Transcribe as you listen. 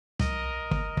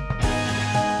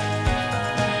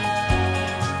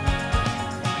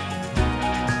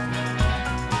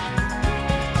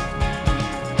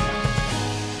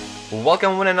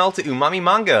Welcome one and all to Umami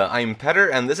Manga. I'm Petter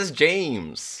and this is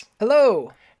James.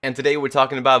 Hello! And today we're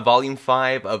talking about Volume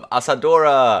 5 of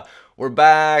Asadora. We're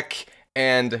back,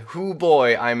 and hoo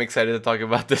boy, I'm excited to talk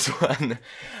about this one.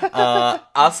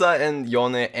 Asa and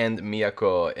Yone and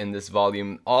Miyako in this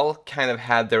volume all kind of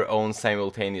had their own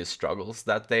simultaneous struggles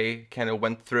that they kind of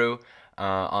went through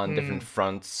on different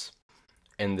fronts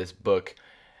in this book.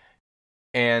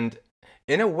 And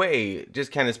in a way,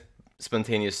 just kind of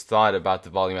spontaneous thought about the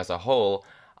volume as a whole,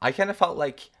 I kind of felt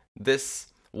like this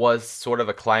was sort of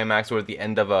a climax or the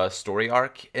end of a story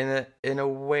arc in a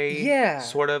way, Yeah,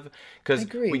 sort of, I because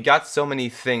agree. we got so many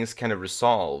things kind of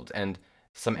resolved and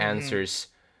some answers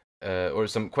or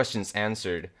some questions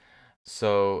answered.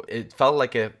 So it felt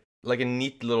like a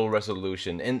neat little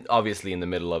resolution, and obviously in the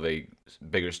middle of a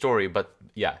bigger story. But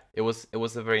yeah, it was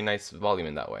a very nice volume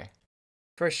in that way.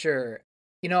 For sure.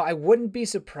 You know, I wouldn't be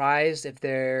surprised if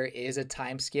there is a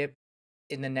time skip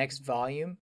in the next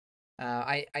volume.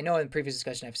 I know in previous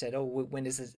discussion I've said, oh, when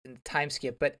is this time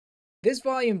skip? But this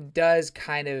volume does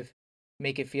kind of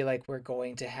make it feel like we're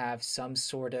going to have some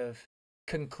sort of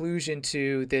conclusion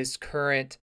to this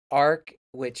current arc,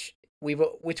 which we've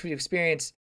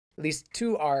experienced. At least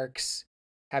two arcs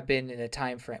have been in a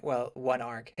time frame. Well, one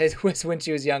arc was when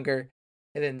she was younger,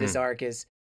 and then this arc is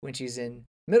when she's in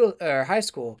middle or high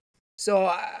school. So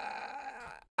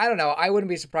I don't know. I wouldn't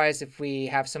be surprised if we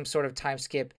have some sort of time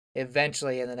skip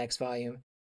eventually in the next volume.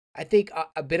 I think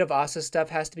a bit of Asa stuff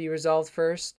has to be resolved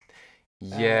first.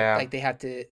 Yeah. Like they have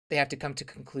to come to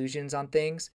conclusions on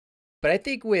things. But I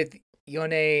think with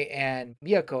Yone and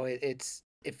Miyako,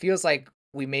 it feels like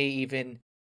we may even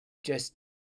just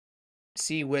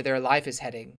see where their life is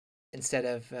heading instead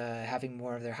of having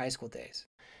more of their high school days.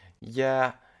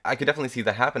 Yeah, I could definitely see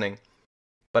that happening,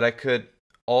 but I could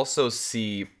also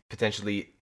see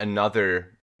potentially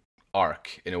another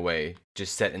arc in a way,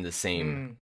 just set in the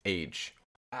same age.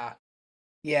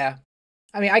 Yeah.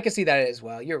 I mean, I can see that as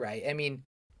well. You're right. I mean,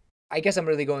 I guess I'm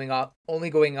really only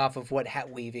going off of what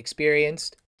we've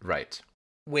experienced, Right.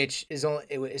 which is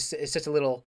it's such a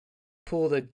little pool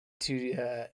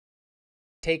to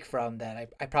take from that.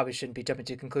 I probably shouldn't be jumping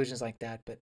to conclusions like that.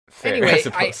 But Fair, anyway,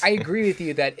 I I agree with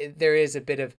you that there is a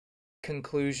bit of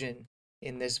conclusion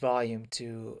in this volume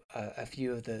to a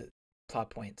few of the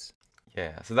plot points.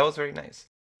 Yeah, so that was very nice.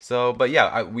 So, but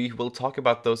yeah, we will talk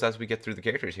about those as we get through the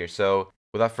characters here. So,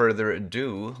 without further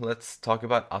ado, let's talk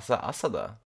about Asa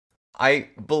Asada. I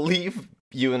believe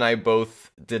you and I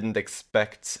both didn't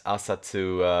expect Asa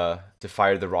to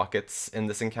fire the rockets in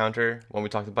this encounter when we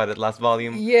talked about it last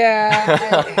volume.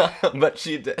 Yeah, but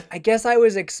she did. I guess I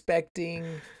was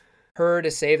expecting her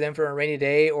to save them for a rainy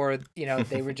day, or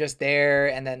they were just there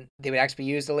and then they would actually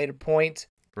be used at a later point.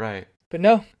 Right. But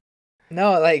no,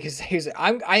 like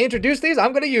I introduced these,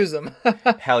 I'm gonna use them.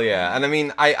 Hell yeah. And I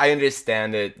mean, I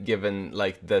understand it given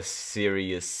like the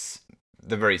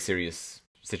very serious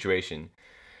situation.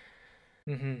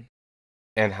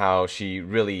 And how she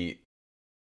really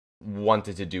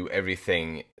wanted to do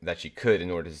everything that she could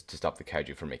in order to stop the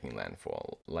kaiju from making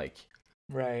landfall. Like,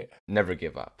 right. Never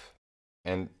give up.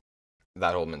 And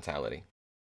that whole mentality.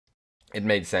 It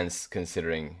made sense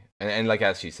considering, and like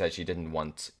as she said, she didn't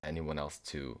want anyone else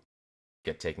to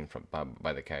get taken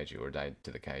by the kaiju or die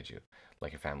to the kaiju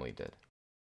like her family did.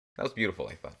 That was beautiful,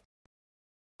 I thought.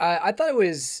 I thought it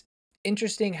was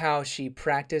interesting how she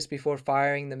practiced before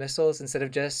firing the missiles instead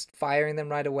of just firing them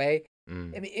right away. I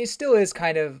mean, it still is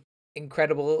kind of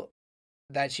incredible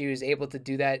that she was able to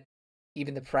do that,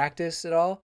 even the practice at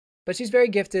all. But she's very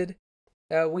gifted.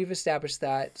 We've established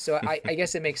that. So I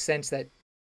guess it makes sense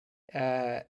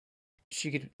that she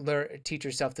could teach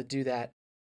herself to do that.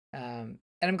 And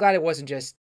I'm glad it wasn't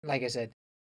just, like I said,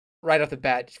 right off the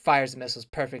bat, fires the missiles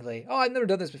perfectly. Oh, I've never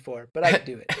done this before, but I can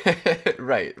do it.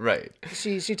 Right.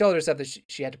 She told herself that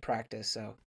she had to practice,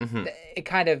 so it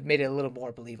kind of made it a little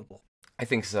more believable. I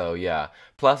think so, yeah.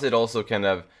 Plus, it also kind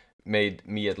of made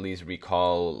me at least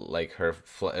recall like her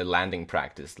landing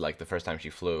practice, like the first time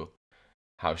she flew,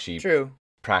 how she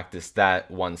practiced that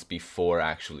once before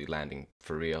actually landing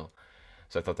for real.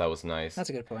 So I thought that was nice. That's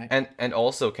a good point. And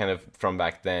also kind of from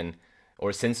back then,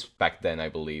 or since back then, I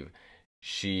believe,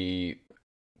 she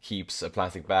keeps a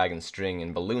plastic bag and string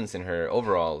and balloons in her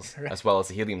overalls, as well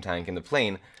as a helium tank in the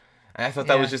plane. And I thought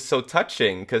that was just so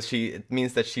touching, because it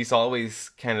means that she's always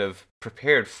kind of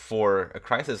prepared for a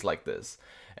crisis like this,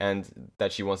 and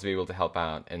that she wants to be able to help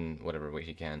out in whatever way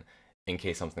she can, in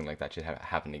case something like that should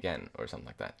happen again, or something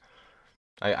like that.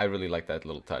 I really like that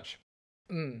little touch.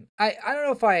 I don't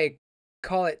know if I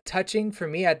call it touching. For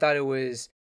me, I thought it was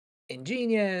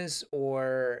ingenious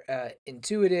or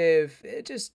intuitive,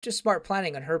 just smart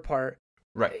planning on her part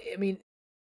Right. I mean,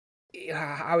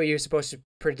 how are you supposed to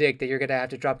predict that you're gonna have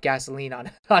to drop gasoline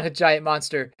on on a giant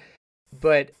monster?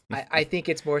 But I think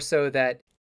it's more so that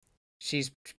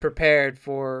she's prepared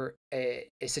for a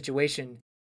situation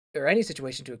or any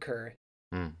situation to occur,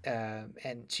 Mm.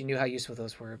 and she knew how useful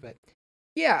those were. But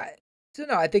yeah, so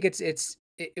no, I think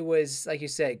it was like you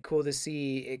said, cool to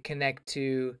see it connect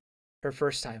to her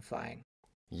first time flying.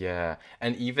 Yeah,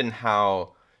 and even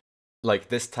how, like,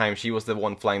 this time she was the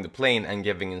one flying the plane and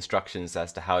giving instructions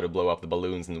as to how to blow up the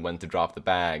balloons and when to drop the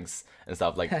bags and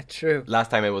stuff. Like, True, last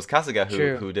time it was Kasuga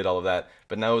true. who did all of that,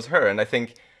 but now it was her. And I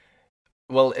think,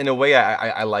 well, in a way,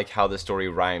 I like how the story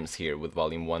rhymes here with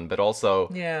Volume 1, but also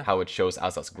Yeah, how it shows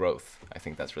Asa's growth. I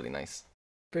think that's really nice.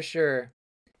 for sure.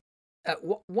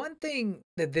 One thing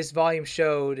that this volume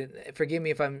showed, and forgive me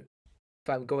if I'm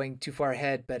going too far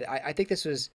ahead, but I think this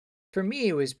was, for me,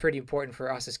 it was pretty important for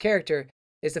Asa's character,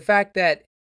 is the fact that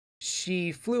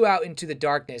she flew out into the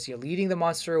darkness, leading the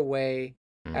monster away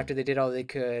Mm. after they did all they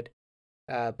could.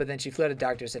 But then she flew out of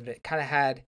darkness, and it kind of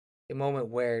had a moment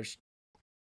where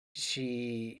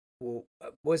she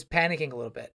was panicking a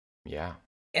little bit. Yeah.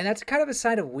 And that's kind of a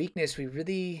sign of weakness we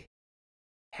really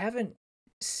haven't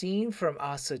seen from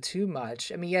Asa too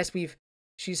much. I mean, yes,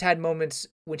 she's had moments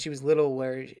when she was little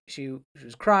where she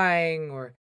was crying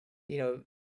or you know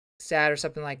sad or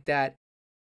something like that.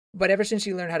 But ever since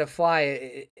she learned how to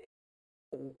fly,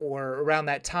 or around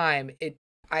that time,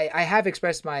 I have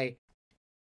expressed my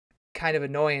kind of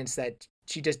annoyance that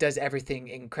she just does everything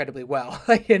incredibly well.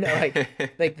 Like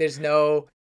there's no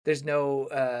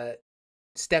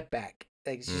step back.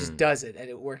 Like she just Mm. does it and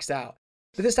it works out.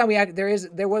 But this time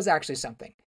there was actually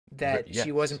something that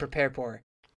she wasn't Yes. prepared for.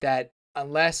 That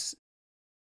unless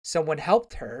someone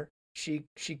helped her, she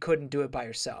couldn't do it by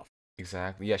herself.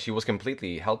 Exactly. Yeah, she was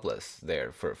completely helpless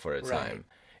there for a Right. time.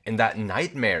 In that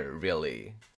nightmare,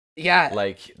 really. Yeah.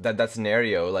 Like that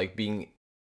scenario, like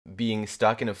being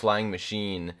stuck in a flying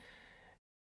machine,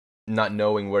 not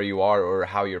knowing where you are or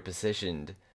how you're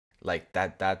positioned, like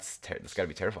that's got to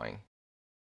be terrifying.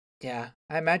 Yeah.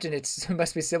 I imagine it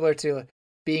must be similar to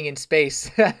being in space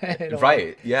in a way.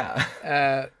 Right. Yeah.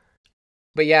 Uh,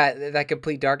 but yeah, that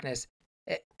complete darkness.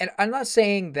 And I'm not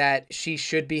saying that she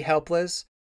should be helpless.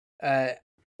 Uh,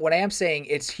 what I am saying,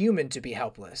 it's human to be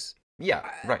helpless. Yeah,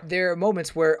 right. There are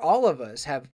moments where all of us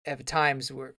have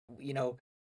times where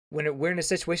when we're in a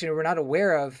situation we're not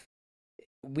aware of,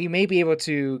 we may be able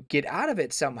to get out of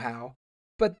it somehow,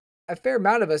 but a fair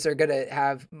amount of us are gonna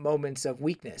have moments of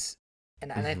weakness,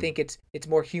 and I Hmm. think it's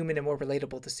more human and more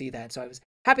relatable to see that. So I was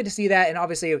happy to see that, and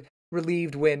obviously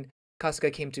relieved when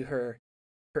Kasuga came to her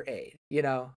aid.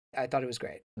 I thought it was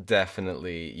great.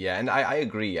 Definitely. Yeah, and I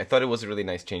agree. I thought it was a really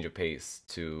nice change of pace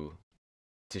to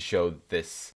show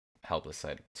this helpless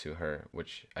side to her,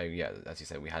 which yeah, as you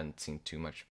said, we hadn't seen too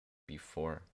much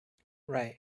before.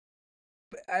 Right.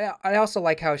 But I also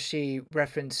like how she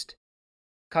referenced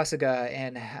Kasuga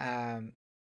and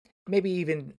maybe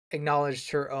even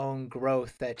acknowledged her own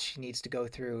growth that she needs to go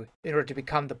through in order to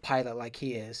become the pilot like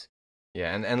he is.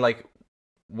 Yeah, and like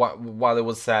while it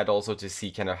was sad also to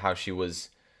see kind of how she was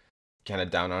kind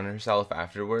of down on herself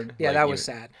afterward, Yeah, like that was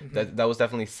even sad. that was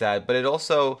definitely sad, but it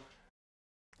also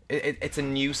it's a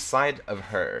new side of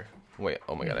her. Wait,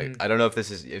 oh my god, Hmm. I don't know if this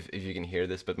is if you can hear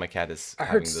this, but my cat is I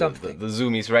heard having something. the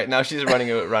zoomies right now. She's running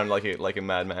around like a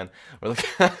madman. Or like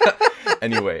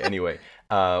anyway,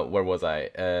 where was I?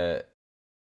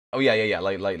 Oh yeah,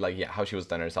 like yeah, how she was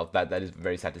done herself. That is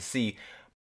very sad to see,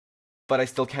 but I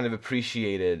still kind of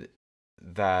appreciated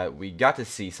that we got to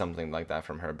see something like that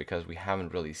from her because we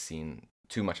haven't really seen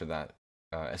too much of that,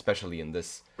 especially in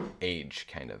this age,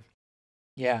 kind of.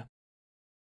 Yeah.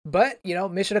 But,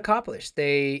 mission accomplished.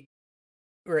 They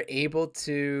were able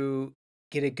to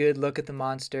get a good look at the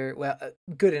monster. Well, a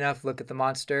good enough look at the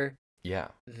monster. Yeah.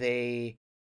 They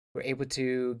were able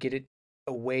to get it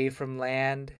away from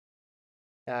land.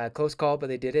 Close call, but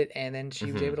they did it. And then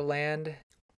she was able Hmm. to land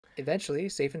eventually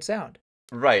safe and sound.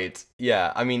 Right.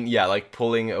 Yeah. I mean, yeah, like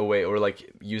pulling away or like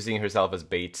using herself as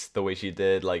bait the way she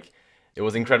did, like it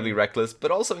was incredibly Hmm. reckless, but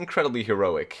also incredibly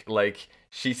heroic. Like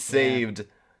she Yeah. saved,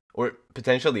 or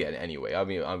potentially anyway. I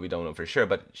mean, we don't know for sure,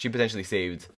 but she potentially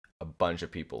saved a bunch of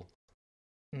people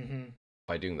Hmm.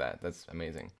 by doing that. That's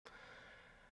amazing.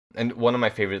 And one of my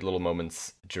favorite little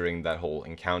moments during that whole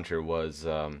encounter was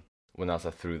when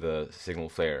Elsa threw the signal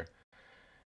flare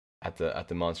at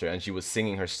the monster, and she was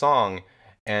singing her song,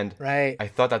 and Right. I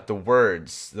thought that the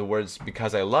words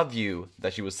 "Because I love you"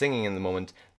 that she was singing in the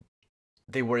moment,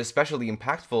 they were especially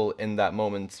impactful in that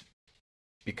moment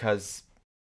because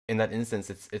in that instance,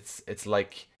 it's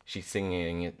like she's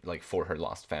singing it like for her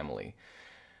lost family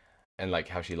and like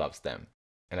how she loves them.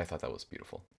 And I thought that was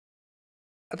beautiful.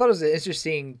 I thought it was an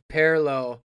interesting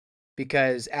parallel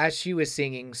because as she was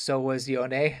singing, so was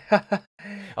Yone.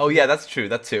 Oh yeah, that's true.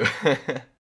 That too.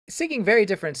 Singing very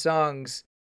different songs,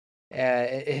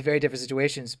 in very different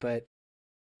situations, but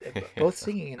both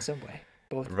singing in some way,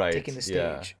 both Right, taking the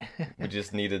yeah. stage. We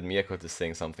just needed Miyako to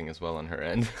sing something as well on her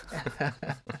end.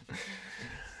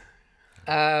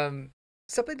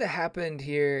 Something that happened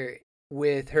here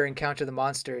with her encounter the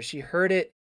monster, she heard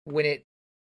it when it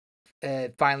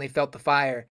finally felt the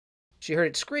fire. She heard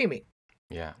it screaming.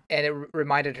 Yeah. And it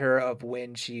reminded her of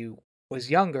when she was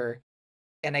younger.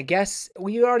 And I guess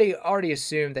we already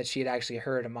assumed that she had actually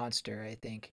heard a monster. I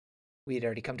think we had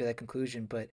already come to that conclusion,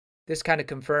 but this kind of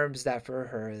confirms that for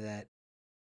her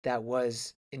that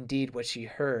was indeed what she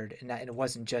heard, and that it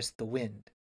wasn't just the wind.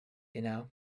 You know?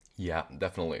 Yeah,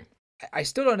 definitely. I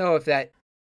still don't know if that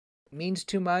means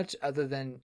too much, other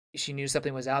than she knew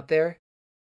something was out there.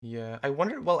 Yeah, I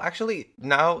wonder. Well, actually,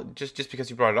 now just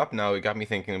because you brought it up, now it got me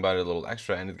thinking about it a little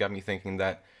extra, and it got me thinking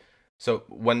that so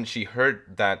when she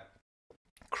heard that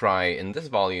cry in this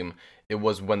volume, it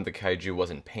was when the kaiju was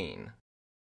in pain.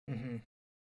 Mm-hmm.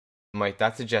 Might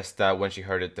that suggest that when she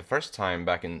heard it the first time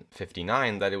back in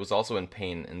 59, that it was also in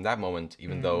pain in that moment,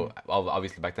 even though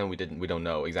obviously back then we don't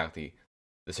know exactly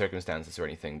the circumstances or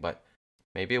anything, but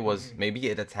maybe it was maybe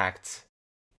it attacked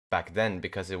back then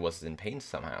because it was in pain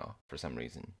somehow for some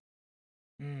reason.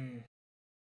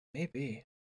 Maybe.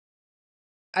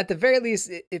 At the very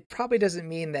least, it probably doesn't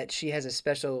mean that she has a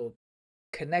special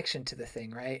connection to the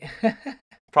thing, right?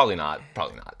 Probably not.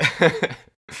 Probably not.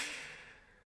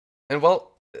 And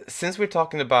well, since we're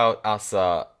talking about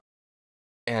Asa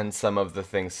and some of the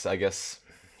things, I guess,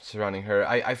 surrounding her,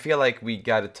 I feel like we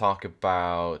gotta talk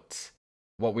about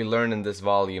what we learned in this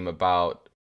volume about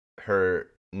her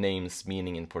name's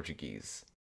meaning in Portuguese.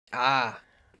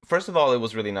 First of all, it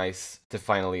was really nice to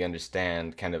finally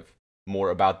understand kind of more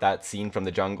about that scene from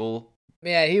the jungle.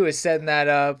 Man, he was setting that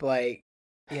up like,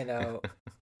 you know,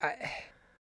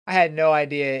 I had no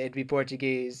idea it'd be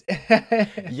Portuguese.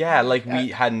 Yeah, like we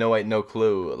had no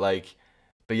clue. Like,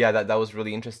 but yeah, that was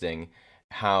really interesting.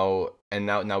 How and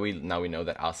now we know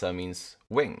that asa means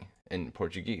wing in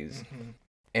Portuguese,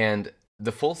 and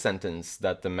the full sentence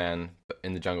that the man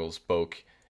in the jungle spoke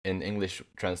in English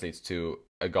translates to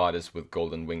 "a goddess with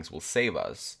golden wings will save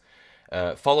us,"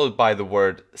 followed by the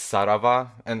word sarava.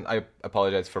 And I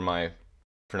apologize for my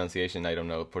pronunciation. I don't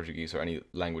know Portuguese or any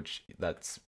language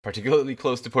that's particularly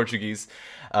close to Portuguese,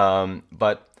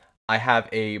 but I have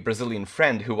a Brazilian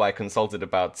friend who I consulted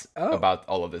about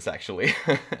all of this actually,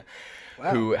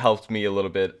 who helped me a little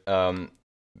bit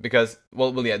because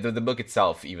yeah, the book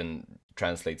itself even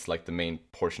translates like the main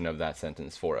portion of that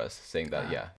sentence for us, saying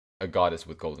that a goddess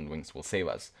with golden wings will save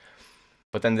us.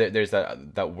 But then there's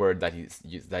that word that he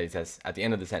says at the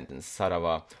end of the sentence,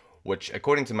 sarava, which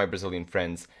according to my Brazilian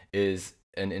friends is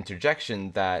an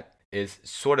interjection that is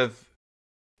sort of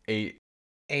a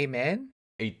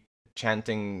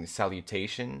chanting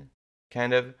salutation,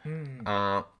 kind of.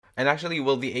 And actually,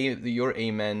 well, your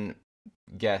amen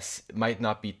guess might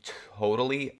not be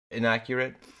totally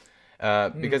inaccurate,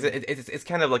 because it's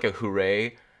kind of like a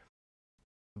hooray,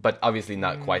 but obviously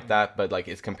not quite that, but like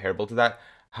it's comparable to that.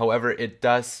 However, it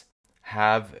does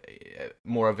have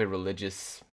more of a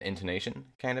religious intonation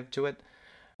kind of to it.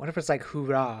 What if it's like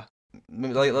hoorah?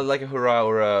 Like a hurrah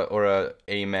or a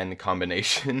amen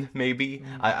combination, maybe.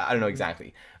 I don't know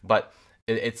exactly, but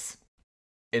it's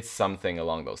something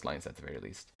along those lines at the very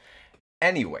least.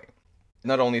 Anyway,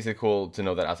 not only is it cool to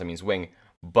know that asa means wing,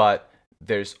 but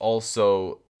there's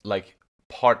also like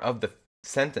part of the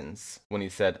sentence when he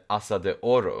said asa de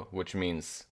oro, which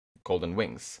means golden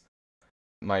wings.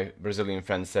 My Brazilian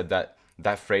friend said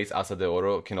that phrase asa de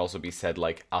oro can also be said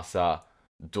like asa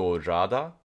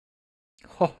dourada.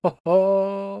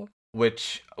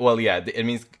 Which, well, yeah, it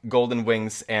means golden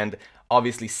wings, and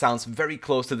obviously sounds very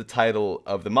close to the title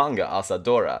of the manga,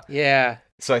 Asadora. Yeah.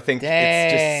 So I think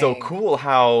it's just so cool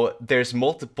how there's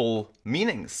multiple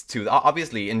meanings to.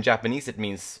 Obviously, in Japanese it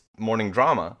means morning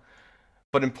drama,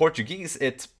 but in Portuguese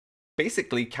it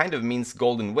basically kind of means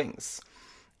golden wings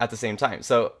at the same time.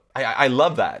 So I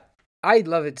love that. I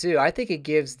love it too. I think it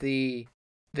gives the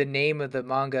name of the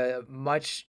manga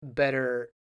much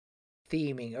better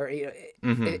theming, or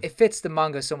it fits the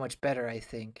manga so much better, I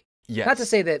think. Yes. Not to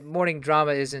say that morning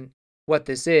drama isn't what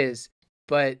this is,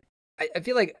 but I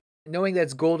feel like knowing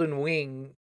that's golden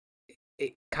wing,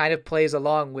 it kind of plays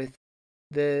along with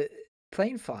the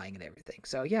plane flying and everything.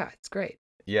 So yeah, it's great.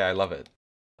 Yeah, I love it.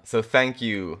 So thank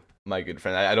you, my good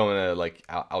friend. I don't want to like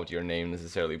out your name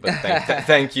necessarily, but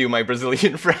thank you, my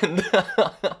Brazilian friend,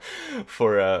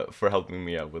 for helping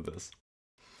me out with this.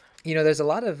 There's a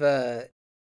lot of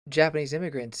Japanese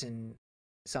immigrants in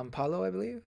Sao Paulo, I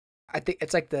believe. I think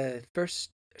it's like the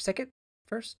first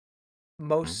Mm.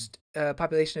 most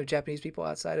population of Japanese people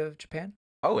outside of Japan.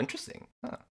 Oh, interesting.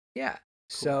 Huh, Yeah. cool.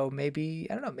 So maybe,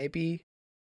 I don't know, maybe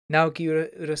Naoki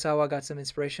Urasawa got some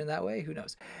inspiration that way. Who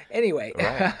knows? Anyway,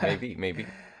 Right. Maybe. Maybe.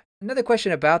 another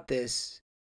question about this.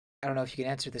 I don't know if you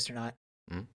can answer this or not.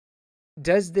 Mm.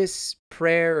 Does this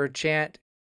prayer or chant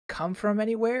come from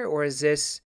anywhere, or is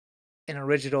this an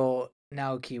original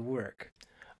Naoki work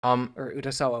Um, or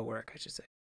Urasawa work, I should say?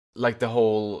 like the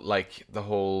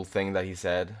whole thing that he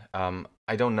said.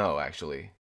 I don't know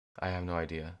actually. I have no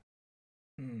idea.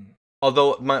 Hmm.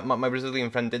 Although my Brazilian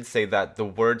friend did say that the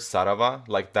word sarava,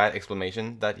 like that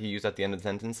exclamation that he used at the end of the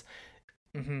sentence,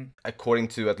 Mm-hmm. according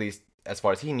to at least as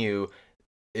far as he knew,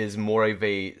 is more of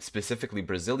a specifically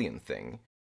Brazilian thing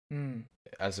Mm.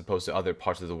 as opposed to other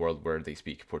parts of the world where they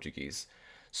speak Portuguese.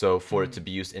 So for it to Mm.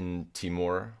 be used in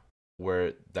Timor,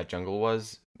 where that jungle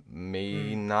was, may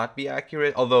Mm. not be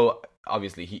accurate. Although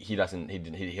obviously he doesn't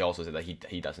he also said that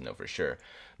he doesn't know for sure.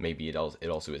 Maybe it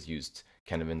also is used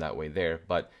kind of in that way there,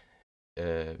 but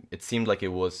it seemed like it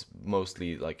was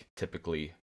mostly like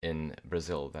typically in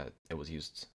Brazil that it was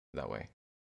used that way.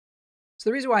 So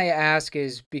the reason why I ask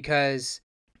is because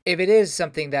if it is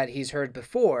something that he's heard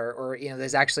before, or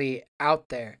there's actually out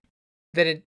there, then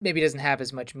it maybe doesn't have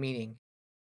as much meaning.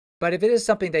 But if it is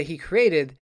something that he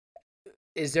created,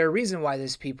 is there a reason why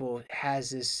this people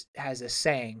has a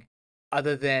saying,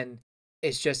 other than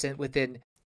it's just within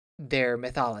their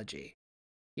mythology?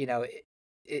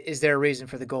 Is there a reason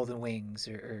for the golden wings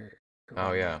or Oh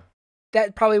whatnot? yeah.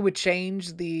 That probably would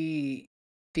change the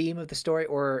theme of the story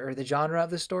or the genre of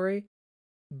the story,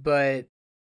 but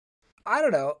I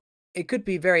don't know. It could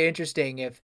be very interesting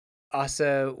if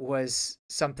Asa was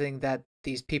something that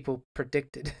these people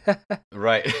predicted.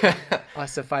 Right.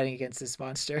 Asa fighting against this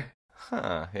monster.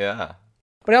 Huh, yeah.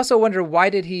 But I also wonder why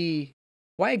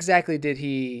exactly did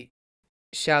he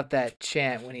shout that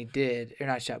chant when he did, or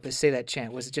not shout, but say that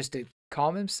chant? Was it just to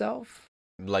calm himself?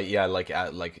 Like yeah, like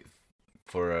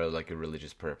for like a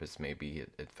religious purpose maybe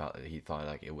it felt he thought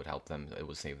like it would help them, it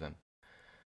would save them.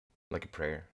 Like a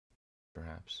prayer,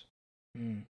 perhaps.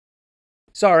 Hmm.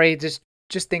 Sorry, just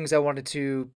things I wanted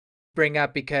to bring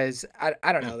up because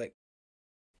I don't know, like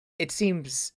it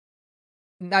seems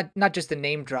not just the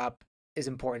name drop is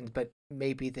important, but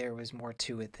maybe there was more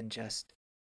to it than just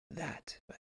that.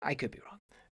 But I could be wrong.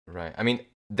 Right. I mean,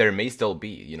 there may still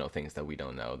be, things that we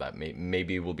don't know that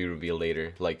maybe will be revealed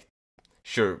later. Like,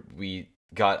 sure, we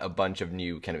got a bunch of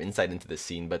new kind of insight into the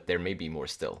scene, but there may be more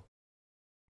still.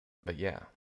 But yeah.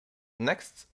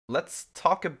 Next, let's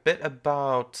talk a bit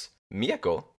about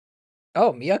Miyako.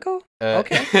 Oh, Miyako? Uh,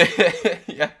 Okay.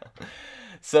 yeah.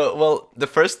 So, well, the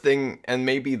first thing, and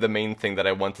maybe the main thing that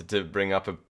I wanted to bring up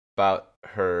about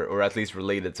her, or at least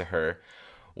related to her,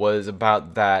 was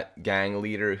about that gang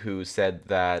leader who said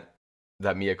that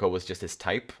Miyako was just his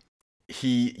type.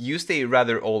 He used a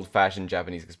rather old-fashioned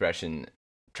Japanese expression,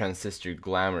 transistor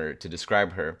glamour, to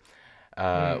describe her,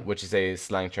 Hmm. which is a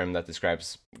slang term that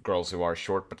describes girls who are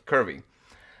short but curvy.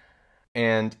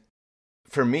 And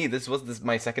for me, this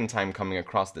my second time coming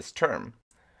across this term.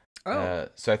 Oh.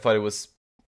 So I thought it was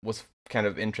kind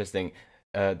of interesting.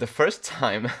 The first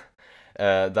time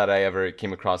that I ever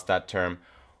came across that term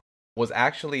was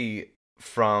actually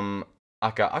from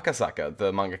Akasaka,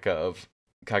 the mangaka of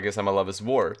Kaguya-sama Love is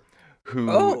War, who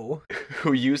Oh.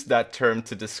 who used that term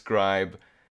to describe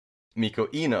Miko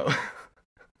Ino.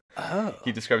 He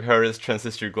Oh. described her as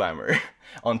transistor glamour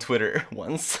on Twitter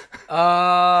once.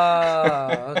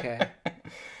 Oh. Okay.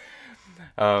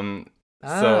 um,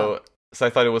 Oh. so I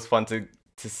thought it was fun to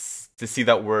see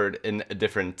that word in a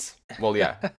different, well,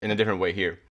 yeah, in a different way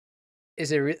here.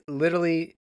 Is it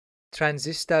literally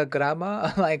transista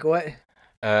grama? Like what?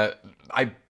 Uh,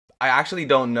 I I actually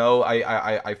don't know.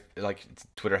 I like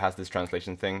Twitter has this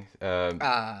translation thing.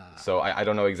 Ah. So I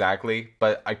don't know exactly,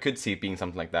 but I could see it being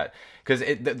something like that because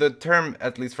the term,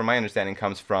 at least from my understanding,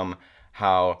 comes from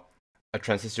how a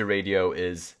transistor radio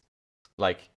is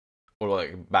like, or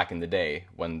like back in the day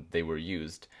when they were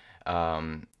used,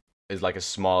 um, is like a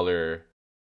smaller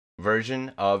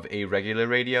version of a regular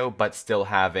radio, but still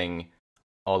having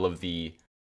all of the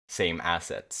same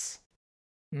assets,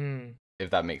 Hmm. if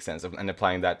that makes sense, and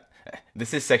applying that.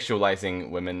 This is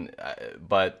sexualizing women,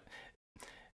 but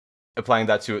applying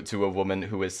that to a woman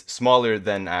who is smaller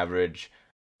than average,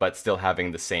 but still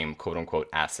having the same quote unquote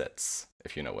assets,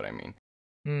 if you know what I mean.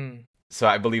 Hmm. So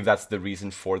I believe that's the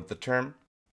reason for the term.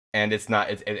 And it's not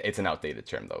it's an outdated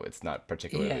term though. It's not Yeah,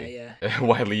 particularly yeah.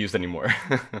 widely used anymore,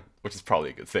 which is probably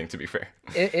a good thing to be fair.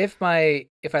 If I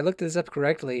looked this up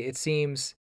correctly, it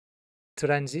seems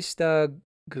transista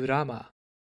gurama.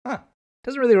 Huh.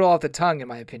 Doesn't really roll off the tongue in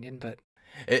my opinion, but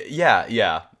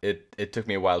Yeah. It took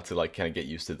me a while to like kind of get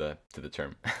used to the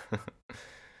term.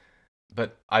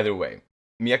 But either way,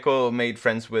 Miyako made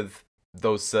friends with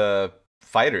those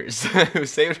fighters who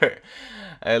saved her.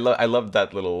 I love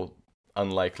that little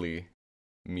unlikely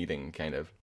meeting kind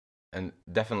of, and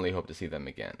definitely hope to see them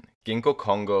again. Ginko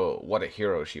Kongo, what a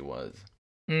hero she was.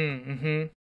 mm-hmm.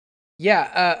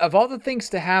 Yeah, of all the things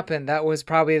to happen, that was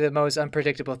probably the most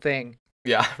unpredictable thing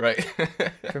Yeah, right.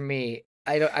 for me.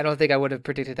 I don't think I would have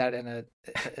predicted that in a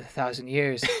 1,000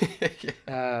 years.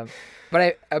 Yeah.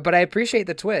 But I appreciate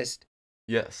the twist.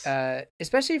 Yes.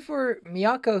 Especially for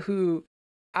Miyako, who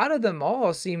out of them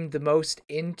all seemed the most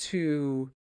into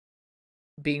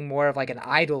being more of like an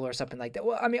idol or something like that.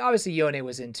 Well, I mean, obviously Yone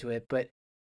was into it, but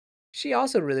she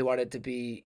also really wanted to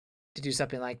do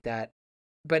something like that.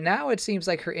 But now it seems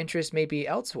like her interest may be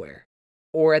elsewhere,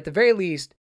 or at the very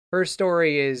least, her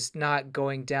story is not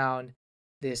going down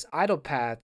this idol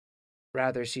path.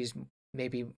 Rather, she's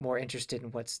maybe more interested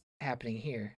in what's happening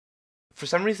here. For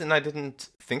some reason, I didn't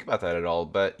think about that at all.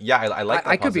 But yeah, I like that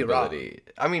I could be wrong. possibility.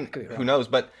 I mean, Could be who wrong. knows?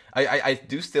 But I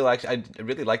do still actually, I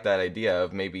really like that idea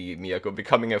of maybe Miyako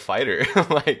becoming a fighter,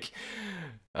 like,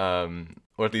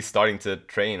 or at least starting to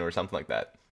train or something like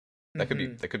that. That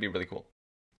could be really cool.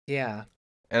 Yeah.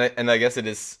 And I guess it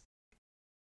is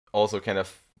also kind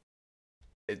of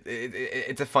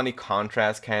it's a funny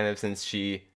contrast kind of, since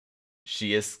she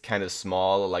is kind of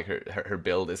small, like her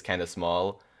build is kind of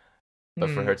small, but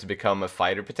for her to become a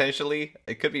fighter potentially,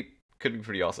 it could be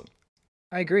pretty awesome.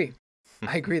 I agree.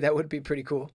 That would be pretty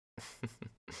cool.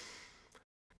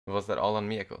 Was that all on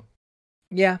Miyako?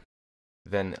 Yeah.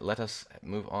 Then let us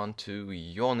move on to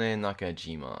Yone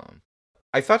Nakajima.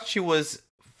 I thought she was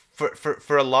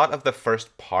for a lot of the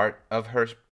first part of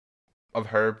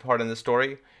her part in the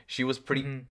story, she was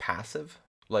pretty passive.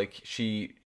 Like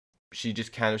she was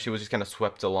just kind of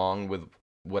swept along with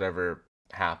whatever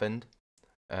happened.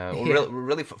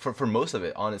 Really for most of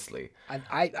it, honestly.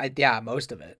 Yeah,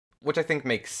 most of it. Which I think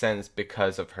makes sense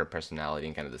because of her personality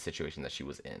and kind of the situation that she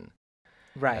was in.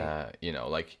 Right.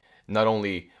 Like, not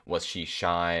only was she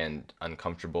shy and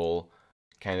uncomfortable,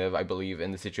 kind of, I believe,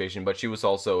 in the situation, but she was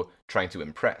also trying to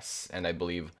impress. And I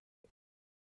believe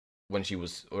when she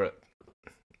was, or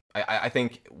I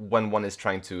think when one is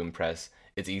trying to impress,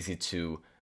 it's easy to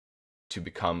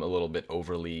become a little bit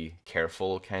overly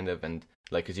careful, kind of, and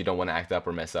like, because you don't want to act up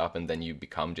or mess up, and then you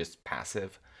become just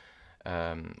passive.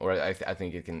 Or I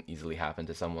think it can easily happen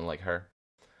to someone like her.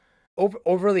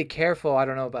 Overly careful, I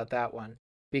don't know about that one,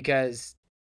 because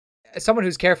someone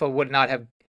who's careful would not have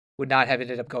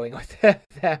ended up going with them.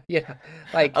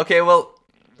 Like, okay, well,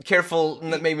 careful,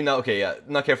 maybe not. Okay, yeah,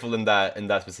 not careful in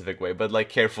that specific way, but like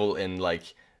careful in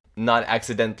like not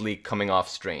accidentally coming off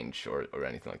strange or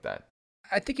anything like that.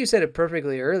 I think you said it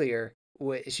perfectly earlier.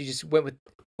 She just went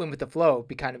with the flow,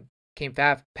 became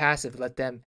passive, let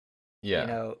them,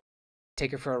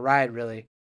 take her for a ride, really,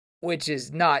 which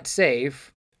is not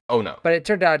safe. Oh no! But it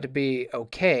turned out to be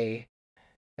okay.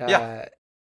 Yeah.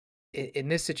 In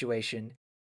this situation,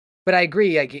 but I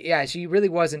agree. Like, yeah, she really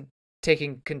wasn't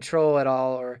taking control at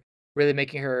all, or really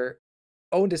making her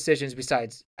own decisions.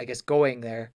 Besides, I guess, going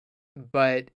there.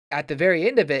 But at the very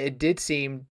end of it, it did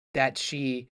seem that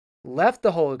she left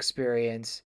the whole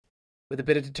experience with a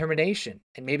bit of determination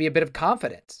and maybe a bit of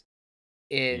confidence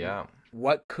in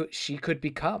what she could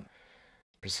become.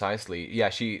 Precisely.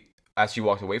 Yeah, as she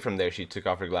walked away from there, she took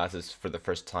off her glasses for the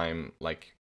first time,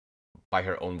 like, by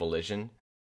her own volition.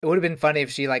 It would have been funny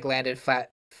if she like landed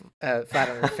flat on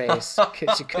her face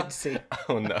because she couldn't see.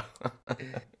 Oh no.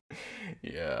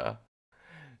 Yeah.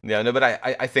 No, but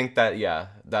I think that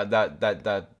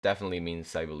that definitely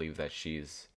means, I believe, that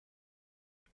she's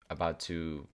about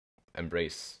to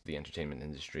embrace the entertainment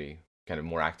industry kind of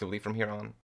more actively from here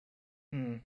on.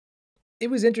 It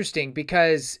was interesting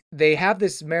because they have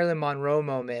this Marilyn Monroe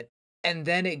moment, and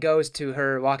then it goes to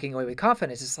her walking away with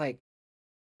confidence. It's like,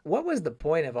 what was the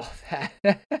point of all that?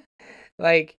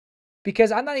 Like,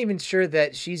 because I'm not even sure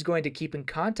that she's going to keep in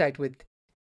contact with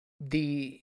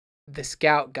the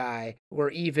scout guy, or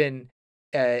even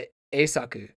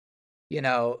Eisaku.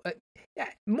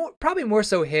 Probably more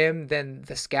so him than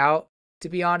the scout, to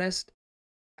be honest.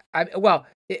 I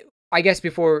guess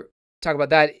before talk about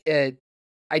that,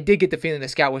 I did get the feeling the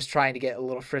scout was trying to get a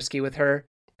little frisky with her.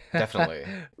 Definitely.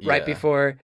 Right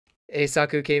before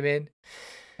Eisaku came in.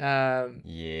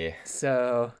 Yeah.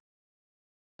 So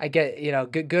I get,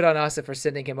 good on Asa for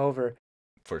sending him over.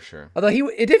 For sure. Although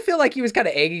it did feel like he was kind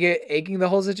of egging the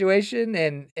whole situation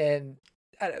and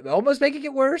almost making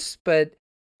it worse. But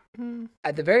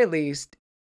at the very least,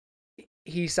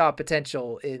 he saw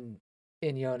potential in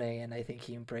Yone, and I think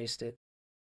he embraced it.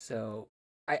 So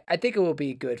I think it will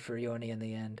be good for Yone in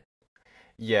the end.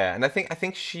 Yeah, and I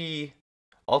think she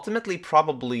ultimately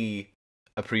probably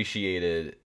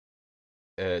appreciated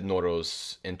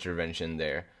Noro's intervention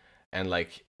there, and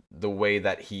like the way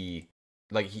that he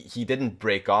didn't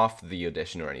break off the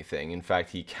audition or anything. In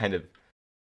fact, he kind of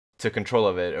took control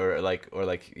of it,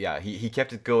 or yeah, he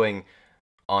kept it going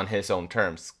on his own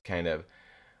terms, kind of.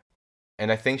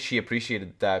 And I think she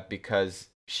appreciated that because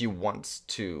she wants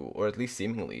to, or at least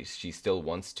seemingly, she still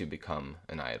wants to become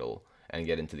an idol and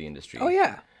get into the industry. Oh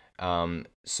yeah.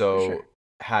 So sure.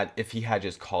 if he had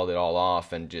just called it all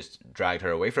off and just dragged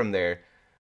her away from there,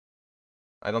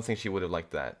 I don't think she would have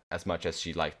liked that as much as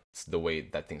she liked the way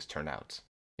that things turned out,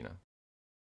 you know?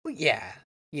 Well, yeah.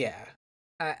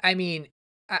 I mean,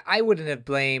 I wouldn't have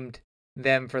blamed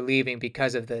them for leaving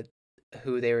because of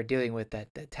who they were dealing with, the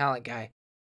talent guy.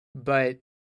 But,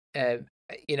 he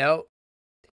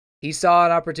saw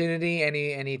an opportunity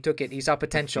and he took it. He saw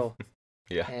potential.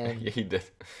 Yeah, and, he did.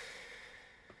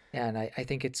 Yeah, and I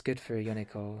think it's good for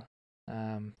Yoneko.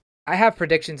 I have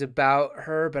predictions about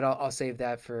her, but I'll save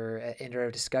that for an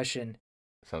inter discussion.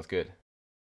 Sounds good.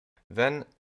 Then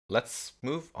let's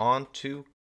move on to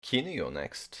Kinuyo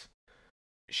next.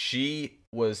 She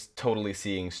was totally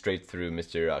seeing straight through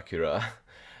Mr. Akira.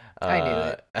 I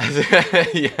knew it.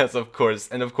 Yes, of course,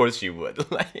 and of course she would.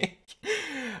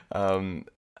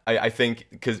 I think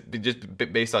because just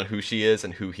based on who she is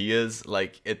and who he is,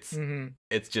 like it's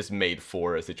just made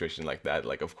for a situation like that.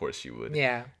 Like, of course she would.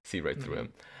 Yeah. See right through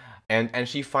him. And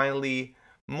she finally,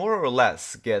 more or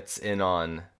less, gets in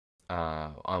on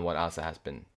what Asa has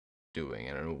been doing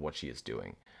and what she is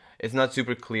doing. It's not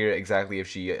super clear exactly if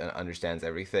she understands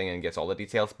everything and gets all the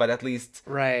details, but at least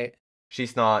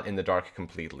she's not in the dark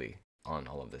completely on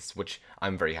all of this, which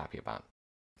I'm very happy about.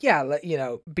 Yeah,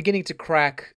 beginning to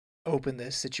crack open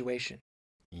this situation.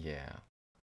 Yeah.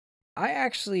 I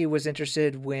actually was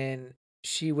interested when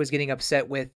she was getting upset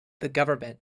with the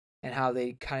government and how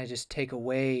they kind of just take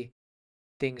away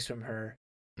things from her.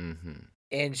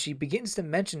 And she begins to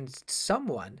mention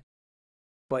someone,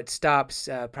 but stops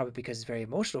probably because it's very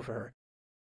emotional for her.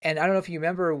 And I don't know if you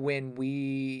remember when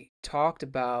we talked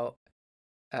about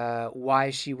why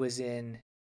she was in,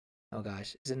 oh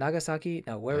gosh, is it Nagasaki?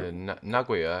 No, where?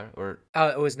 Nagoya or... Oh,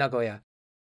 it was Nagoya.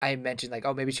 I mentioned like,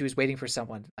 oh, maybe she was waiting for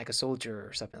someone, like a soldier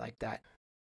or something like that.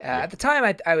 At the time,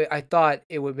 I thought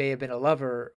it may have been a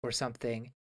lover or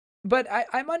something, but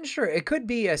I'm unsure. It could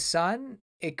be a son.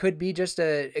 It could be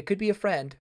it could be a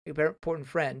friend, a very important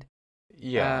friend.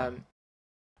 Yeah.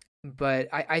 But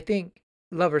I think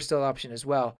lover's still an option as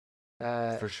well.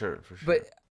 For sure. But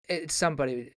it's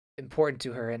somebody important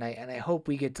to her, and I hope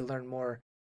we get to learn more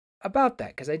about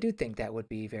that, because I do think that would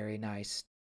be very nice.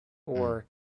 Or,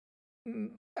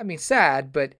 I mean,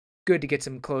 sad, but good to get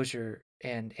some closure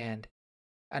and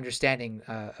understanding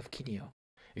of Kinyo.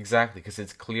 Exactly, because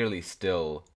it's clearly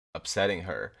still upsetting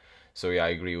her. So yeah, I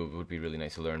agree. It would be really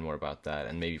nice to learn more about that,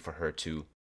 and maybe for her to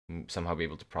somehow be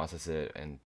able to process it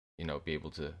and be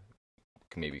able to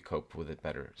maybe cope with it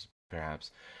better,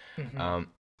 perhaps.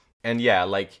 And yeah,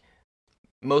 like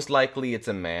most likely it's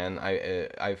a man.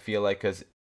 I feel like, because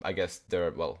I guess there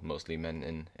are mostly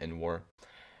men in war.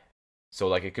 So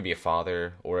like it could be a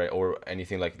father or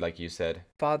anything like you said.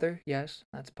 Father, yes,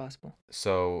 that's possible.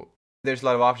 So there's a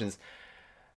lot of options.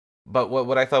 But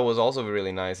what I thought was also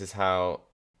really nice is how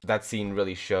that scene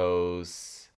really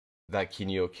shows that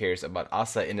Kinyo cares about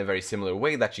Asa in a very similar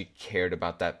way that she cared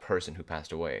about that person who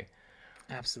passed away.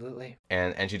 Absolutely.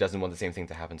 And she doesn't want the same thing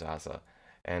to happen to Asa.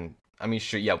 And I mean,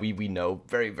 sure, yeah, we know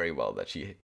very, very well that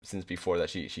since before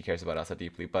that she cares about Asa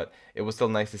deeply, but it was still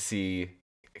nice to see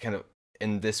kind of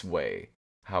in this way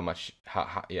how much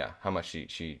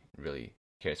she really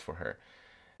cares for her.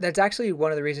 That's actually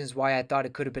one of the reasons why I thought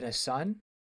it could have been a son.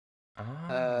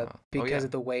 Because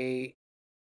of the way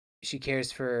she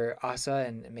cares for Asa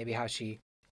and maybe how she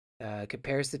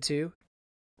compares the two.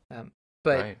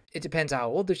 But it depends how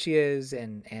older she is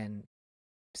and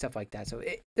stuff like that. So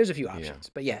there's a few options.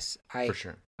 But yes, for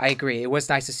sure. I agree. It was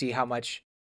nice to see how much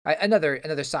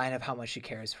another sign of how much she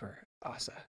cares for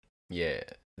Asa. Yeah,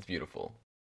 it's beautiful.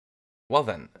 Well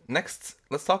then, next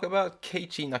let's talk about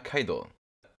Keiichi Nakaido.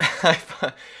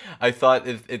 I thought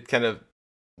it kind of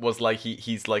was like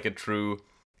he's like a true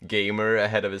gamer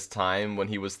ahead of his time when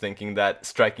he was thinking that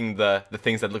striking the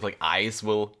things that look like eyes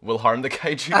will harm the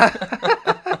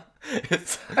kaiju.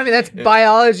 I mean, that's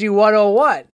biology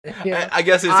 101. You know? I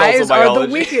guess it's eyes also biology. are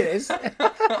the weakest.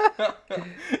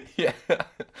 Yeah.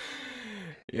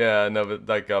 Yeah, no, but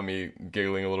that got me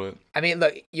giggling a little bit. I mean,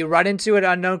 look, you run into an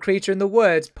unknown creature in the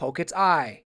woods, poke its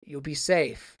eye. You'll be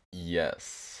safe.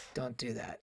 Yes. Don't do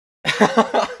that.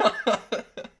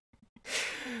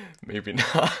 Maybe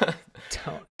not.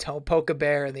 Don't poke a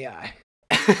bear in the eye.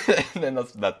 Then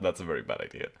that's a very bad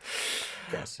idea.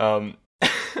 Yes.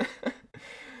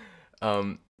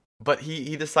 But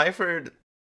he deciphered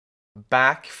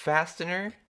back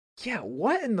fastener. Yeah,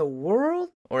 what in the world?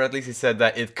 Or at least he said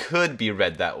that it could be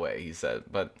read that way, he said.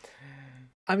 But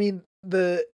I mean,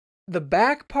 the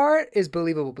back part is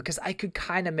believable because I could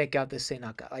kind of make out the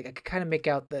Senaka. Like, I could kind of make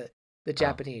out the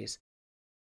Japanese.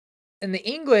 In the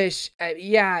English,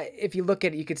 yeah, if you look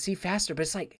at it, you could see faster, but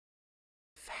it's like,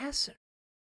 faster?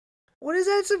 What is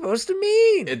that supposed to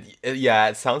mean?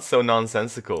 It sounds so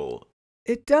nonsensical.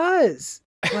 It does.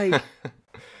 Like,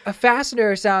 a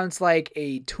fastener sounds like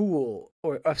a tool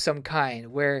or of some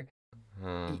kind where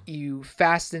you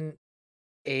fasten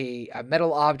a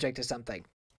metal object to something,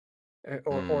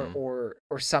 or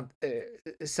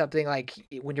something like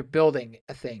when you're building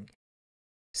a thing.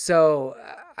 So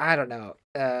I don't know.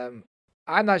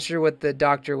 I'm not sure what the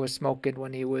doctor was smoking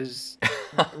when he was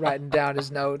writing down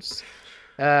his notes.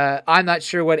 I'm not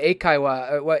sure what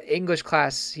Eikaiwa, what English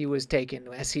class he was taking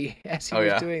as he was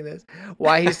doing this.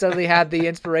 Why he suddenly had the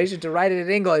inspiration to write it in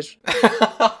English.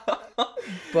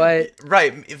 But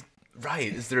right.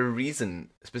 Is there a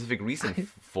specific reason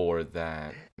for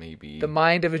that? Maybe the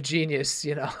mind of a genius,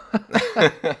 you know.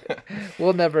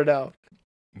 We'll never know.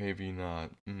 Maybe not.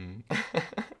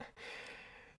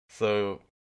 So,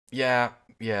 yeah.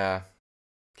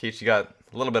 Keiichi got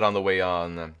a little bit on the way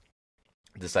on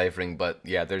deciphering, but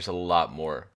yeah, there's a lot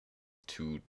more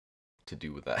to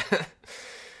do with that.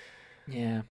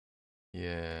 Yeah.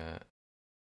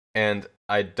 And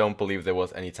I don't believe there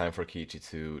was any time for Keiichi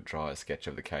to draw a sketch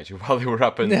of the kaiju while they were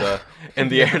up in the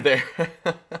air there.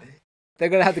 They're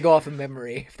gonna have to go off of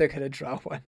memory if they're gonna draw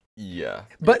one. Yeah.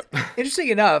 But interesting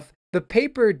enough, the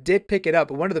paper did pick it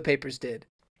up, or one of the papers did,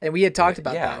 and we had talked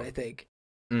about that. I think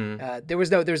there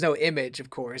was no image, of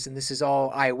course, and this is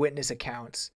all eyewitness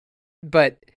accounts.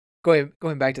 But going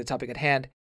back to the topic at hand,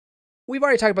 we've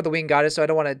already talked about the winged goddess, so I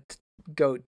don't want to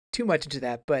go too much into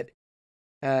that. But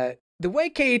the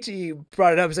way Keiichi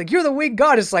brought it up is like, "You're the winged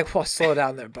goddess." Like, well, slow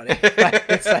down there, buddy.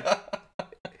 It's like,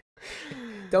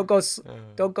 don't go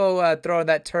throwing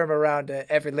that term around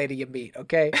to every lady you meet,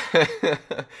 okay?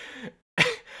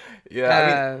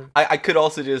 Yeah, I mean, I could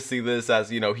also just see this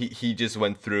as, you know, he just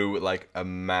went through like a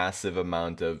massive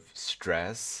amount of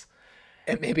stress.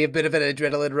 And maybe a bit of an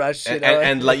adrenaline rush, you know?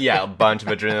 And like, yeah, a bunch of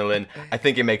adrenaline. I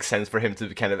think it makes sense for him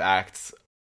to kind of act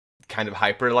kind of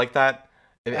hyper like that,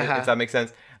 if that makes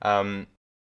sense.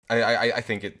 I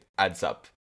think it adds up.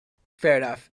 Fair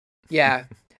enough. Yeah.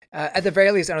 At the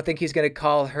very least, I don't think he's going to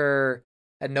call her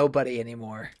a nobody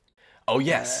anymore. Oh,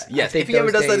 yes. If he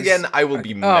ever does that again, I will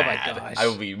be mad. Oh, my gosh. I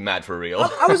will be mad for real.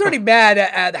 I was already mad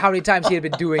at how many times he had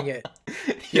been doing it,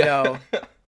 you know.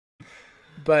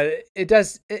 But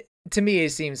to me, it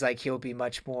seems like he'll be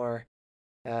much more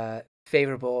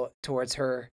favorable towards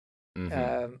her.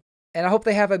 Mm-hmm. And I hope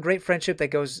they have a great friendship that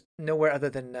goes nowhere other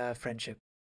than friendship.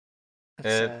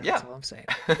 That's all I'm saying.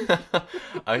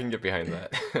 I can get behind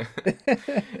that.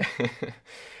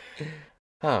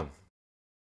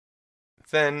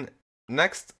 Then,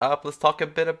 next up, let's talk a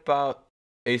bit about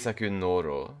Eisaku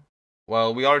Noro.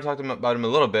 Well, we already talked about him a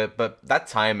little bit, but that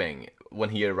timing when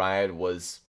he arrived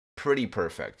was pretty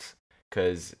perfect.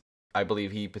 Because I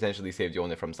believe he potentially saved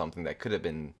Yone from something that could have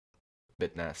been a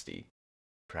bit nasty,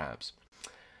 perhaps.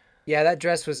 Yeah, that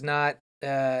dress was not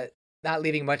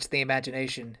leaving much to the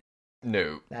imagination.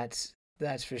 No. That's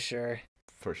for sure.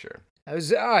 For sure.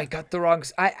 I got the wrong...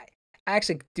 I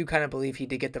actually do kind of believe he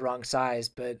did get the wrong size,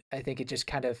 but I think it just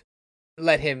kind of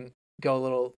let him go a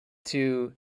little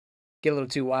too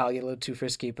wild, get a little too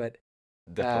frisky, but...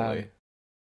 Definitely.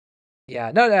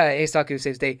 Yeah, no, Eisaku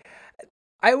saves day.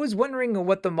 I was wondering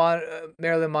what the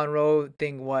Marilyn Monroe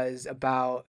thing was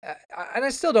about, and I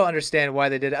still don't understand why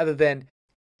they did it, other than...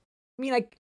 I mean, I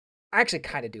actually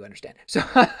kind of do understand. So,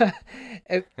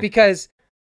 because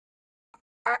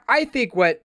I think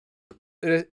what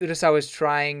Urasawa was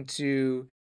trying to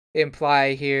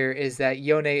imply here is that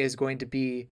Yone is going to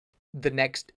be the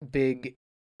next big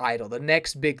idol, the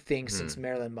next big thing since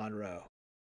Marilyn Monroe.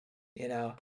 You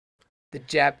know, the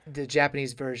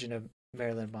Japanese version of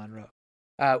Marilyn Monroe,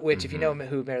 which, if you know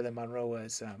who Marilyn Monroe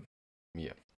was,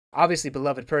 obviously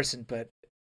beloved person, but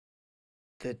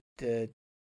the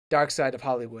dark side of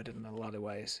Hollywood in a lot of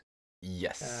ways.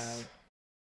 Yes.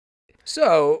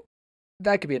 So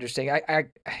that could be interesting. I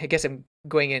guess I'm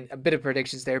going in a bit of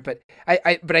predictions there, but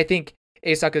I think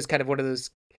Eisaka is kind of one of those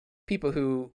people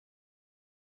who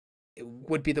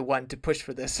would be the one to push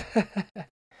for this.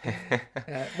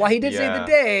 While he did save the Yeah.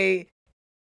 day,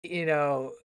 you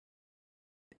know,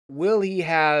 will he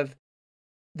have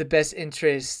the best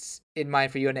interests in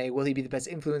mind for Yone? Will he be the best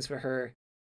influence for her?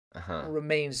 Uh-huh.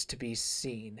 Remains to be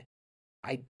seen.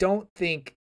 I don't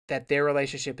think that their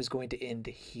relationship is going to end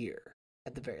here,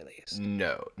 at the very least.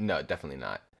 No, definitely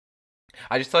not.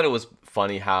 I just thought it was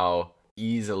funny how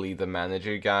easily the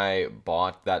manager guy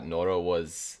bought that Noro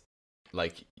was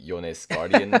like Yone's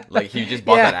guardian. Like he just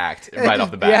bought that act right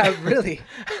off the bat. Yeah, really.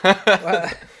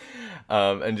 Well,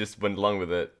 And just went along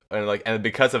with it, and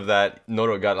because of that,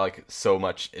 Noro got like so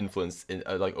much influence in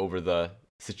like over the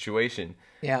situation.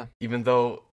 yeah. Even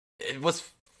though it was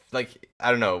like,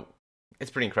 I don't know,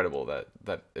 it's pretty incredible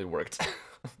that it worked.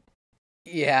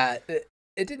 Yeah, it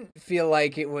didn't feel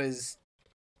like it was.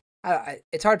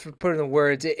 It's hard to put in the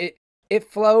words. It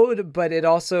flowed, but it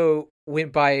also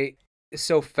went by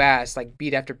so fast, like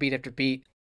beat after beat after beat.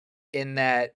 In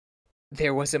that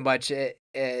there wasn't much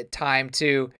time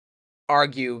to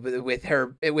argue with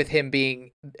him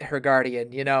being her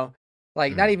guardian. You know,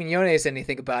 like not even Yone said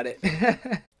anything about it.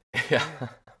 Yeah.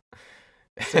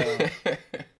 So it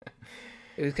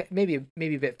was maybe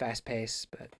a bit fast paced,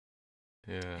 but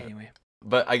Yeah. anyway.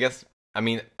 But I guess, I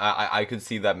mean, I could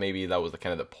see that maybe that was the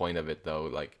kind of the point of it, though.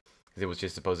 Like, 'cause it was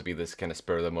just supposed to be this kind of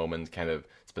spur of the moment, kind of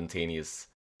spontaneous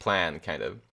plan, kind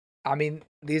of. I mean,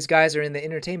 these guys are in the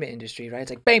entertainment industry, right? It's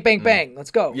like bang, bang, bang,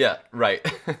 let's go. Yeah, right.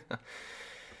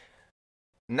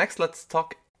 Next, let's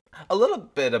talk a little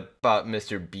bit about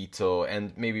Mr. Bito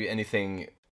and maybe anything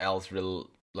else real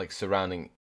like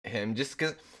surrounding him, just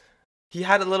because he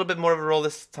had a little bit more of a role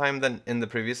this time than in the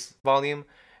previous volume.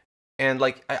 And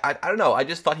like I don't know, I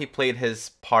just thought he played his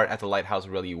part at the lighthouse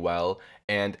really well,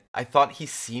 and I thought he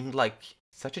seemed like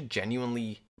such a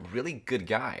genuinely really good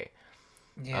guy.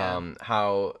 Yeah.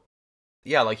 How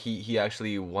yeah, like he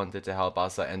actually wanted to help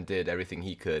Asa and did everything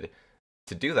he could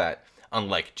to do that.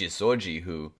 Unlike Jisoji,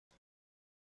 who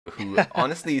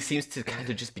honestly seems to kind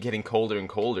of just be getting colder and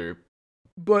colder.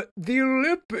 But the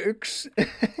Olympics.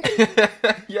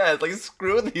 Yeah, it's like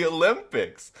screw the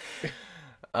Olympics.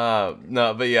 No,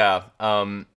 but yeah.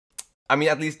 I mean,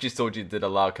 at least Jisoji did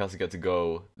allow Kasuga to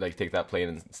go, like, take that plane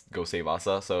and go save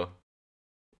Asa, so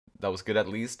that was good at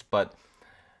least. But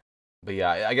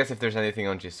yeah, I guess if there's anything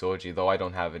on Jisoji, though I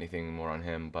don't have anything more on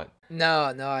him, but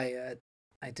No,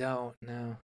 I don't.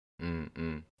 No.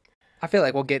 mm. I feel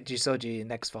like we'll get Jisoji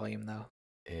next volume though.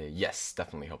 Yes,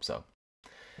 definitely hope so.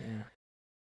 Yeah.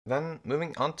 Then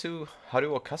moving on to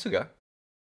Haruo Kasuga.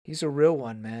 He's a real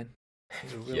one, man.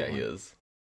 He's a real Yeah, one. he is.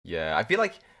 Yeah, I feel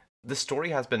like the story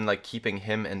has been like keeping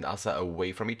him and Asa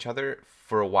away from each other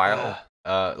for a while.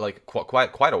 Like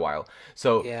quite a while.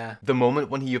 So Yeah. the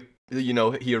moment when he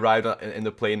arrived in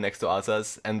the plane next to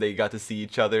Asa's and they got to see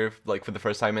each other like for the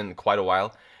first time in quite a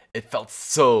while, it felt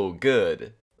so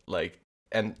good. Like,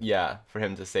 and yeah, for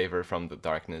him to save her from the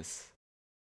darkness,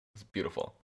 it's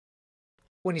beautiful.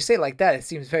 When you say it like that, it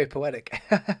seems very poetic.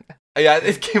 Yeah,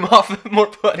 it came off more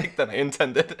poetic than I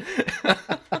intended.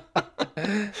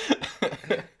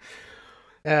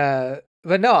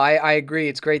 But no, I agree.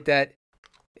 It's great that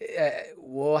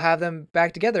we'll have them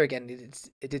back together again.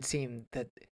 It did seem that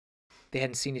they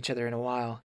hadn't seen each other in a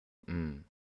while. Mm.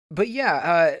 But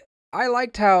yeah, I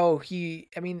liked how he.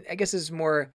 I mean, I guess it's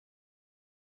more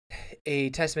a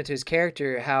testament to his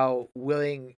character, how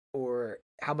willing or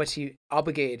how much he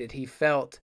obligated he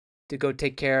felt to go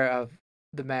take care of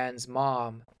the man's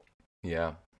mom.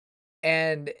 Yeah.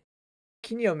 And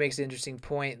Kinyo makes an interesting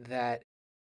point that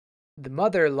the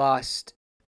mother lost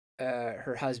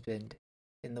her husband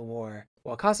in the war,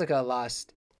 while Kasuga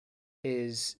lost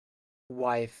his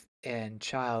wife and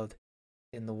child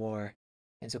in the war.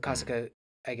 And so Kasuga,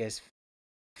 I guess,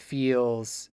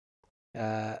 feels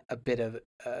a bit of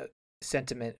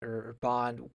sentiment or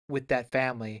bond with that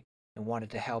family and wanted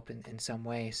to help in some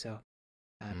way. So,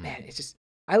 man, it's just,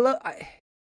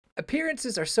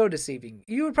 appearances are so deceiving.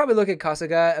 You would probably look at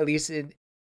Kasuga, at least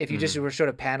if you just were showed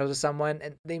a panel to someone,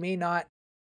 and they may not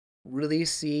really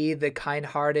see the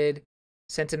kind-hearted,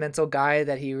 sentimental guy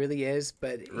that he really is,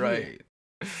 but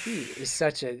he is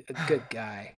such a good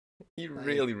guy. He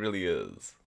really, really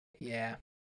is. Yeah.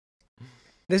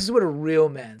 This is what a real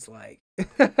man's like.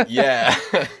 Yeah.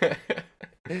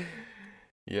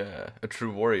 Yeah, a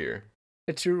true warrior.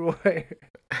 A true warrior.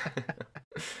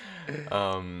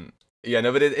 Yeah,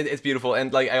 no, but it's beautiful,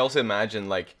 and like I also imagine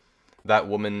like that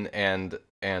woman and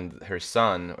and her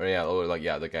son,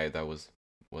 the guy that was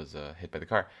hit by the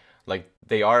car, like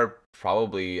they are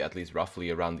probably at least roughly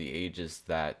around the ages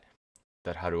that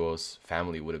Haruo's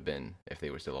family would have been if they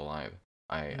were still alive.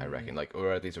 I reckon, like,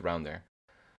 or at least around there.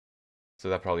 So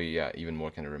that probably even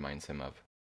more kind of reminds him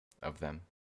of them.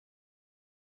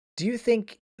 Do you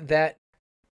think that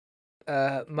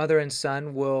mother and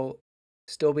son will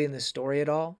still be in the story at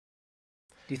all?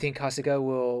 Do you think Kasuga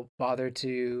will bother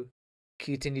to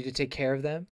continue to take care of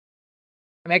them?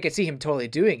 I mean, I could see him totally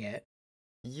doing it.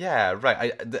 Yeah,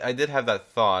 right. I did have that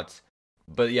thought,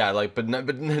 but yeah, like, but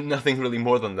nothing really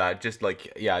more than that. Just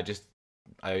like, just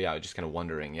kind of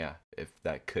wondering, if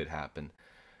that could happen.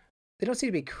 They don't seem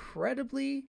to be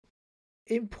incredibly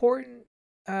important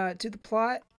to the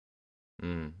plot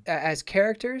as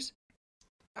characters,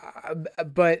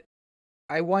 but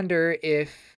I wonder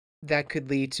if that could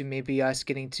lead to maybe us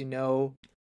getting to know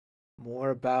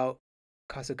more about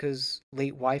Kasuga's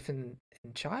late wife and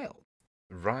child.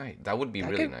 Right, that would be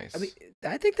really nice. I mean,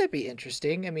 I think that'd be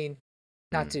interesting. I mean,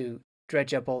 not to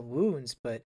dredge up old wounds,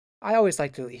 but I always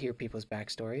like to hear people's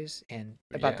backstories and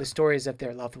about the stories of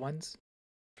their loved ones.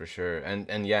 For sure,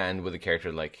 and with a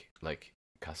character like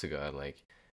Kasuga, like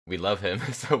we love him,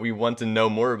 so we want to know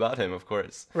more about him, of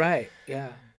course. Right.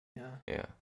 Yeah.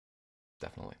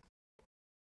 Definitely.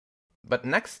 But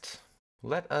next,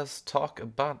 let us talk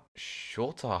about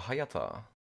Shota Hayata.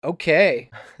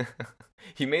 Okay.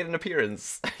 He made an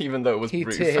appearance, even though it was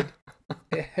brief. He did.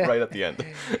 Right at the end.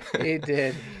 He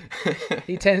did.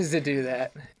 He tends to do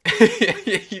that.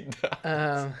 He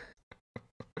does.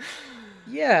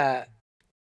 Yeah.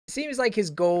 Seems like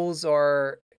his goals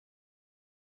are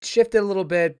shifted a little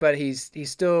bit, but he's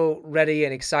still ready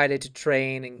and excited to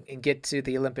train and get to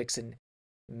the Olympics in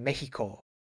Mexico.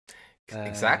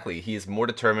 Exactly. He's more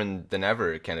determined than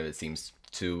ever, kind of, it seems,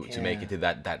 to make it to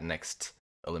that next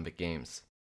Olympic Games.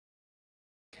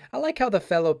 I like how the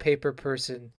fellow paper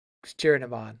person was cheering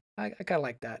him on. I kind of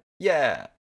like that. Yeah,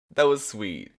 that was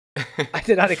sweet. I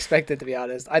did not expect it, to be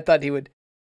honest. I thought he would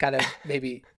kind of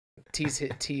maybe tease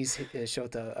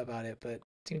Shota about it, but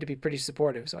seemed to be pretty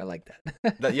supportive, so I like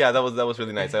that. that was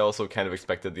really nice. I also kind of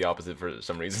expected the opposite for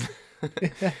some reason.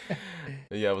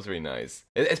 Yeah, it was really nice,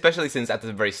 especially since at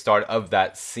the very start of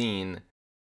that scene,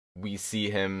 we see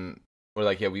him, or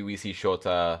like we see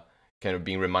Shota kind of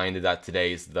being reminded that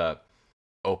today is the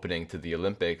opening to the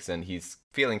Olympics, and he's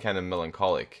feeling kind of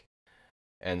melancholic,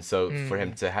 and so for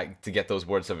him to get those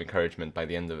words of encouragement by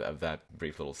the end of that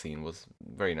brief little scene was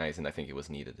very nice, and I think it was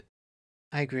needed.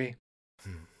 I agree.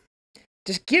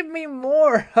 Just give me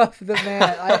more of the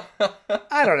man.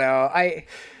 I don't know.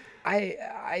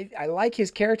 I like his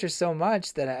character so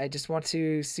much that I just want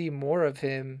to see more of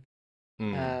him.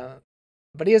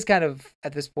 But he is kind of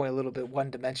at this point a little bit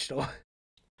one-dimensional.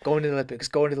 Going to the Olympics,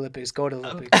 going to the Olympics, going to the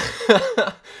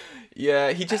Olympics.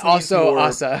 Yeah, he just needs also more...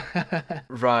 Asa.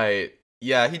 Right.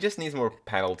 Yeah, he just needs more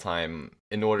panel time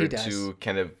in order to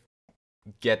kind of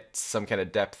get some kind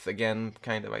of depth again,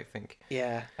 kind of, I think.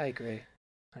 Yeah, I agree.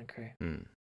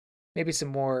 Maybe some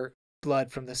more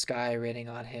blood from the sky raining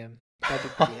on him. That'd be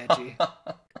pretty edgy.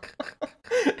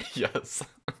 Yes.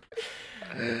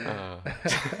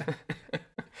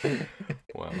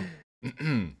 Well.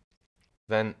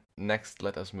 Then next,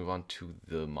 let us move on to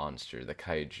the monster, the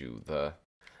kaiju, the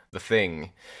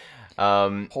thing.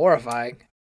 Horrifying.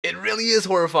 It really is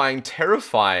horrifying,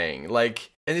 terrifying.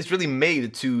 Like, and it's really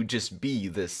made to just be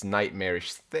this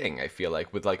nightmarish thing, I feel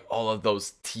like, with like all of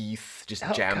those teeth just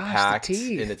jam-packed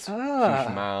in its huge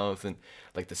mouth, and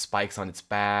like the spikes on its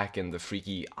back and the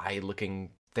freaky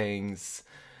eye-looking things.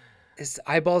 His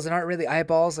eyeballs aren't really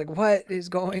eyeballs. Like, what is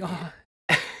going on?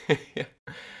 Yeah.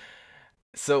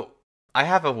 So, I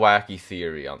have a wacky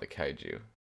theory on the kaiju.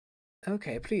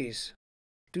 Okay, please.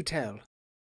 Do tell.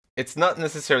 It's not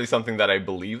necessarily something that I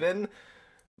believe in,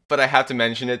 but I have to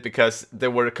mention it because there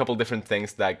were a couple different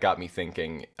things that got me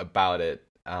thinking about it.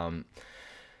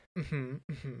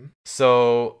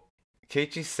 So,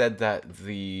 Keiichi said that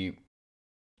the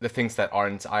things that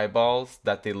aren't eyeballs,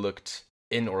 that they looked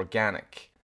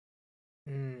inorganic.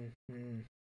 And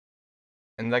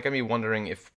that got me wondering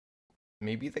if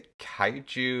maybe the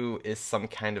kaiju is some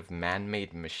kind of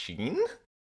man-made machine?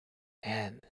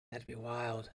 Man, that'd be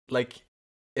wild. Like,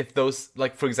 if those,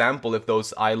 like, for example, if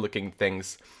those eye-looking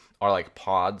things are like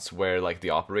pods where like the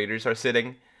operators are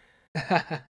sitting,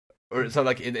 or something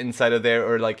like inside of there,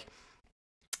 or like,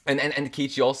 and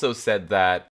Keiichi also said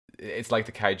that it's like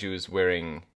the kaiju is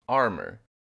wearing armor.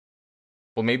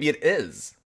 Well, maybe it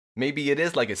is. Maybe it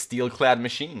is like a steel-clad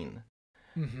machine.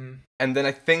 And then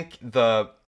I think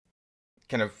the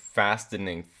kind of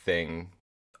fastening thing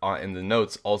in the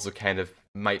notes also kind of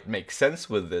might make sense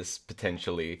with this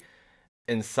potentially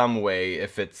in some way.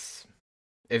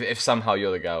 If somehow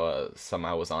Yodogawa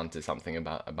somehow was onto something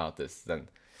about this, then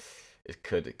it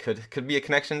could be a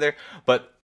connection there.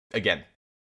 But again,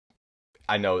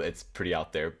 I know it's pretty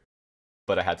out there,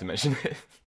 but I had to mention it.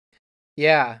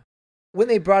 Yeah. When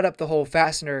they brought up the whole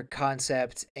fastener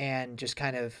concept and just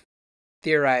kind of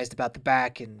theorized about the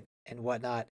back and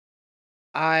whatnot,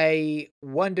 I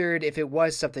wondered if it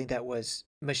was something that was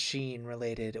machine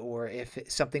related or if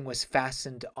something was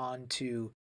fastened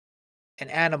onto an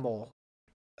animal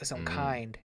of some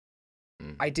kind.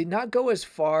 I did not go as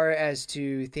far as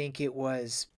to think it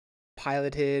was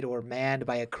piloted or manned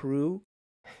by a crew.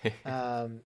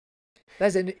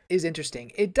 That is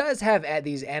interesting. It does have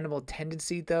these animal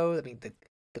tendency, though. I mean,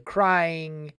 the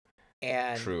crying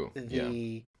and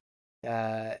the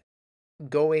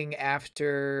going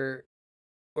after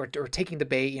or taking the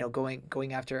bait. You know,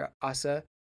 going after Asa,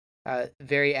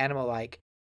 very animal-like.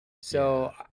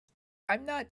 So I'm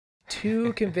not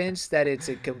too convinced that it's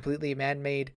a completely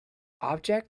man-made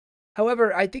object.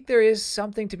 However, I think there is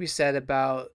something to be said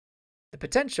about the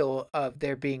potential of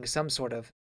there being some sort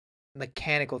of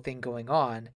mechanical thing going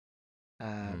on.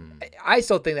 I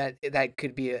still think that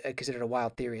could be considered a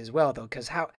wild theory as well, though, because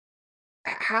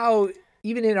how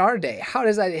even in our day, how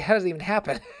does it even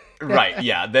happen? Right,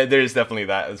 yeah, there's definitely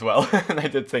that as well. And I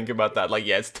did think about that. Like,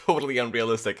 yeah, it's totally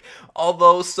unrealistic.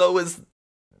 Although, so is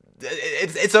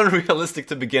it's unrealistic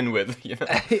to begin with, you know.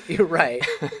 You're right,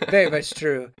 very much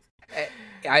true.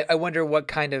 I wonder what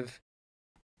kind of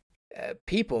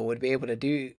people would be able to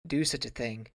do such a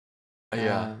thing.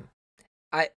 Yeah.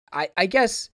 I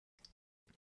guess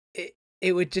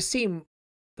it would just seem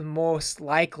the most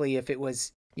likely if it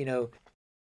was, you know,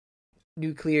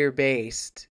 nuclear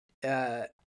based,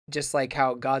 just like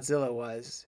how Godzilla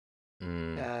was.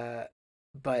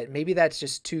 But maybe that's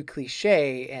just too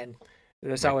cliche, and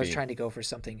Urasawa was trying to go for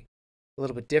something a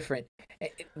little bit different.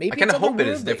 Maybe I kind of hope it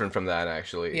is different from that,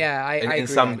 actually. Yeah, I agree,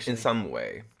 in some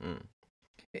way.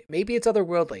 Maybe it's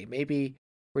otherworldly. Maybe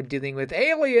we're dealing with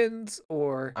aliens,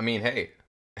 or I mean, hey,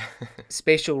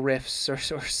 spatial rifts or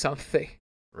something.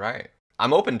 Right.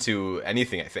 I'm open to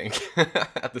anything, I think,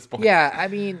 at this point. Yeah, I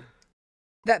mean,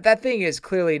 that thing is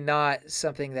clearly not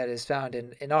something that is found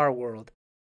in our world.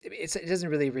 It doesn't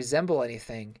really resemble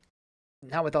anything.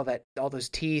 Not with all those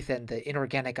teeth and the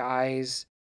inorganic eyes.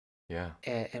 Yeah.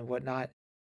 And whatnot.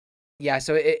 Yeah,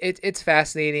 so it's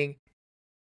fascinating.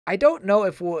 I don't know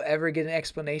if we'll ever get an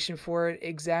explanation for it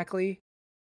exactly,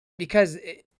 because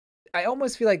I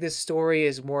almost feel like this story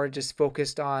is more just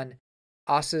focused on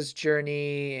Asa's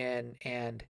journey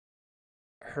and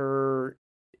her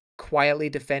quietly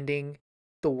defending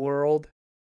the world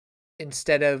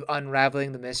instead of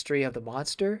unraveling the mystery of the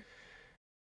monster.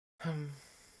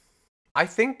 I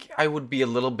think I would be a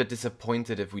little bit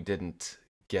disappointed if we didn't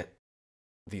get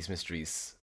these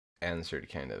mysteries answered,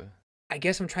 kind of. I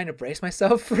guess I'm trying to brace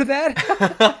myself for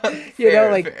that. You know,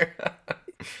 like, fair.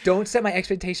 Don't set my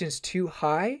expectations too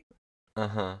high.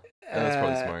 That's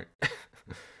probably smart.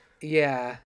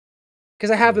 Yeah.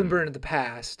 Because I have been burned in the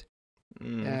past.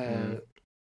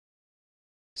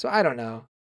 So I don't know.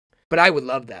 But I would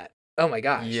love that. Oh my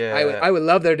gosh. Yeah. I would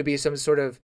love there to be some sort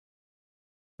of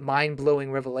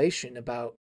mind-blowing revelation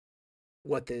about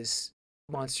what this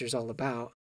monster's all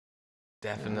about.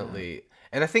 Definitely.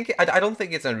 And I don't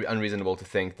think it's unreasonable to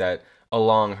think that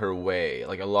along her way,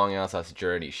 like along Asa's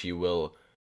journey, she will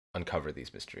uncover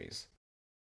these mysteries.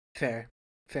 Fair.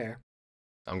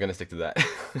 I'm gonna stick to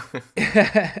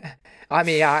that. I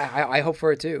mean, I hope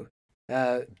for it too.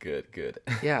 Good.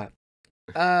 Yeah.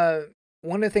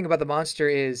 One thing about the monster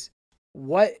is,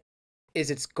 what is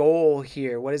its goal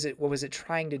here? What was it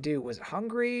trying to do? Was it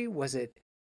hungry? Was it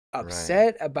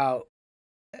upset about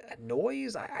a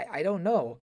noise? I don't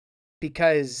know.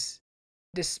 Because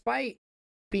despite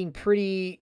being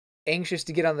pretty anxious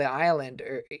to get on the island,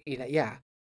 or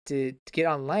to get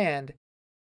on land,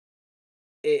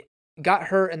 it got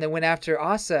hurt and then went after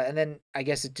Asa, and then I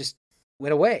guess it just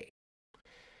went away.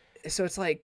 So it's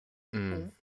like,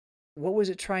 what was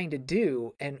it trying to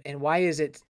do, and why is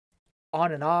it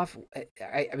on and off?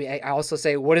 I mean, I also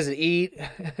say, what does it eat?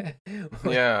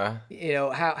 Yeah. You know,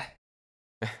 how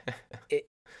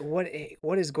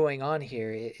what is going on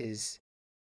here is,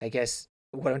 I guess,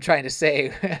 what I'm trying to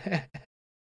say.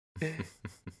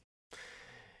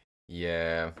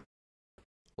 Yeah.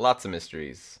 Lots of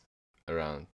mysteries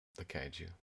around the kaiju.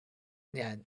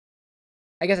 Yeah.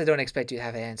 I guess I don't expect you to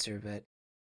have an answer, but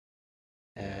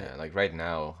yeah, like right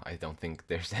now, I don't think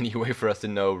there's any way for us to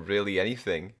know really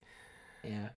anything.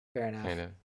 Yeah, fair enough. Kind of.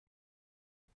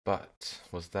 But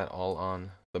was that all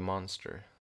on the monster?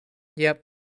 Yep.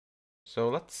 So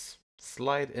let's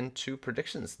slide into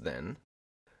predictions then.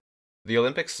 The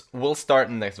Olympics will start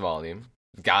in the next volume.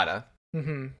 Gotta.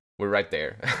 Mm-hmm. We're right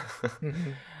there.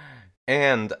 Mm-hmm.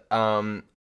 And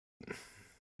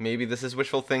maybe this is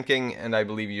wishful thinking, and I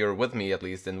believe you're with me at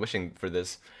least in wishing for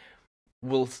this.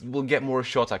 We'll get more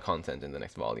Shota content in the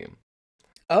next volume.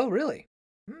 Oh, really?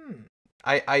 Hmm.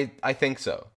 I think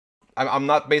so. I'm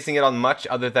not basing it on much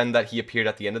other than that he appeared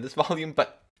at the end of this volume,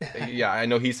 but yeah, I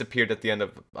know he's appeared at the end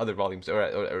of other volumes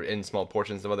or in small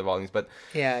portions of other volumes, but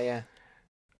Yeah.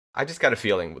 I just got a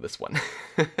feeling with this one.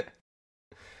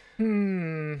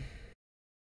 Hmm.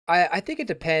 I think it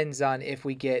depends on if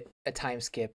we get a time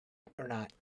skip or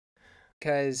not.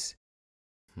 Because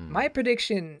my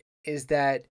prediction is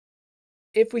that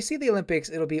if we see the Olympics,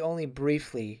 it'll be only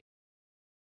briefly.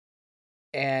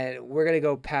 And we're going to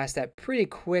go past that pretty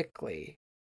quickly.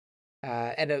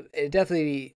 And it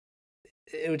definitely,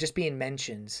 it would just be in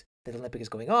mentions that the Olympic is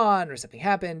going on or something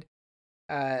happened.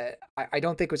 I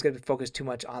don't think it was going to be focused too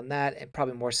much on that, and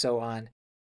probably more so on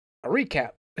a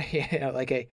recap.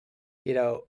 Like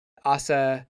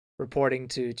Asa reporting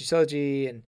to Jisoji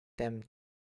and them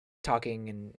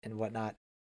talking and whatnot.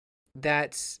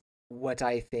 That's what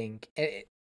I think. And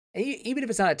even if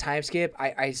it's not a time skip,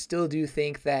 I still do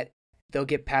think that they'll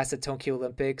get past the Tokyo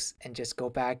Olympics and just go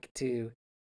back to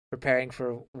preparing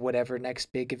for whatever next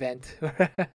big event.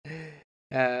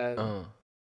 In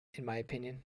my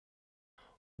opinion.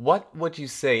 What would you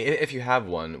say, if you have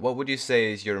one, what would you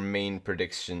say is your main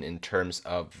prediction in terms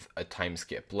of a time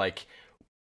skip? Like,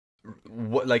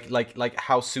 what, like,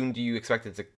 how soon do you expect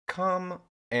it to come,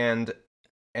 and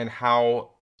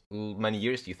how many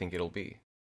years do you think it'll be?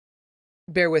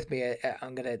 Bear with me.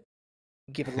 I'm gonna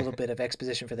give a little bit of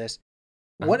exposition for this.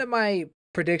 One of my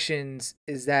predictions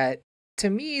is that,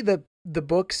 to me, the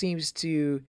book seems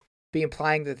to be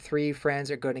implying that three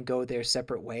friends are going to go their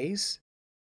separate ways.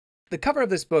 The cover of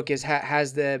this book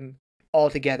has them all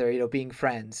together, being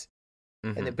friends,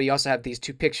 and then but you also have these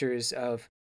two pictures of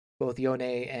both Yone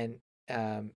and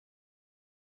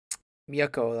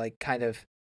Miyako, like kind of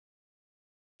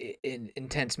in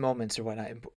intense moments or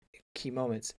whatnot, key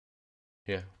moments.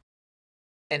 Yeah.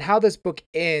 And how this book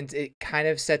ends, it kind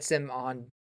of sets them on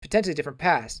potentially different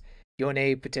paths.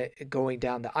 Yone going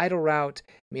down the idol route,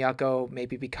 Miyako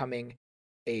maybe becoming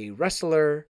a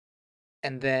wrestler,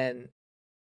 and then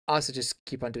Asa just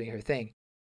keep on doing her thing.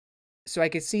 So I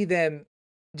could see them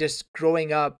just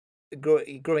growing up,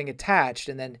 growing attached,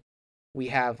 and then we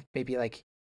have maybe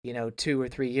 2 or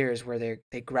 3 years where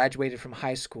they graduated from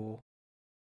high school,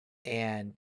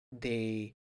 and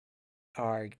they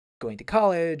are going to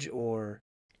college or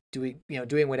doing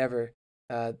whatever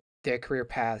their career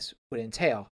paths would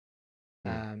entail.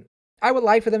 I would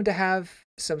like for them to have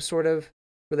some sort of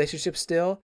relationship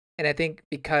still, and I think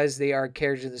because they are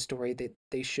characters in the story, that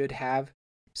they should have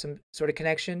some sort of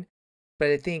connection. But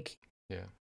I think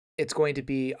it's going to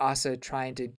be Asa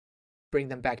trying to bring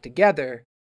them back together,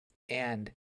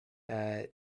 and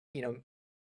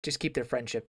just keep their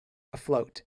friendship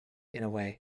afloat in a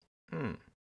way.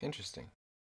 Interesting.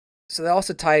 So that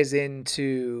also ties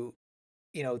into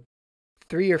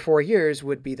 3 or 4 years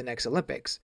would be the next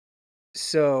Olympics.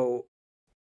 So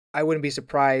I wouldn't be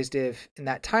surprised if in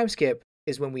that time skip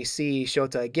is when we see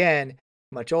Shota again,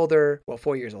 much older,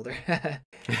 4 years older,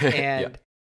 and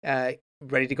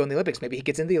ready to go in the Olympics. Maybe he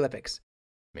gets in the Olympics.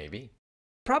 Maybe.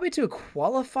 Probably to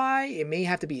qualify, it may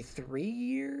have to be 3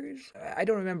 years. I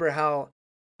don't remember how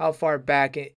far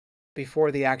back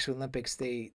before the actual Olympics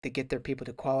they get their people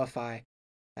to qualify.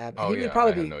 I have no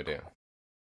idea.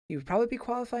 He would probably be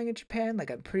qualifying in Japan.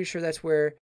 Like, I'm pretty sure that's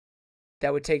where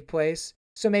that would take place.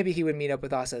 So maybe he would meet up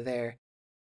with Asa there.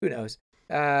 Who knows?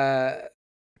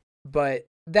 But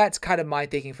that's kind of my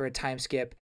thinking for a time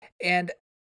skip. And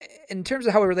in terms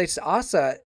of how it relates to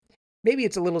Asa, maybe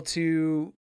it's a little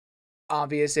too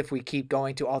obvious if we keep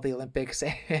going to all the Olympics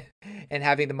and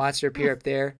having the monster appear up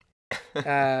there. But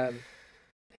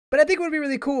I think it would be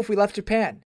really cool if we left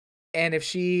Japan, and if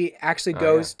she actually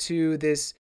goes to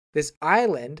this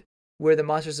island where the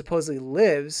monster supposedly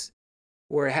lives,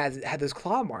 where it had those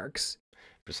claw marks.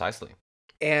 Precisely.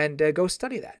 And go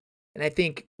study that. And I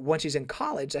think once she's in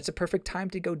college, that's a perfect time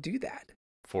to go do that.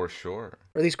 For sure.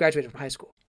 Or at least graduated from high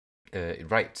school.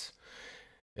 Right.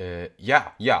 I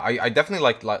definitely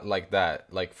like that,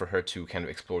 like for her to kind of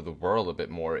explore the world a bit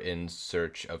more in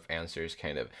search of answers,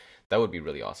 kind of. That would be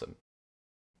really awesome.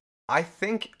 I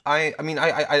think I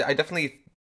definitely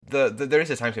there is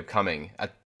a time skip coming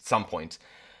at some point.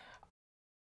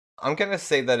 I'm gonna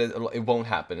say that it won't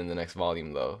happen in the next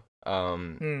volume though.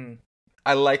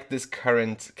 I like this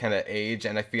current kind of age,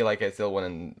 and I feel like I still want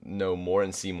to know more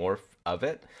and see more of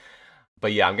it.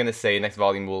 But yeah, I'm gonna say next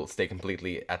volume will stay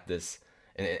completely at this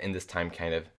in this time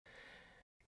kind of.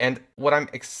 And what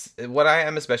I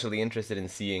am especially interested in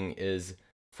seeing is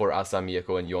for Asa,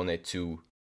 Miyako, and Yone to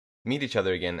meet each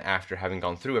other again after having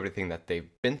gone through everything that they've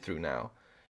been through now,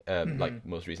 like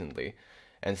most recently,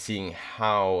 and seeing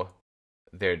how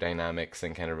their dynamics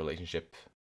and kind of relationship,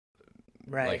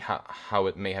 like how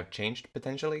it may have changed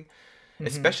potentially,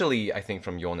 especially I think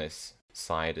from Yone's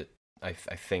side. I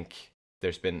think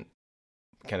there's been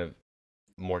kind of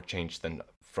more change than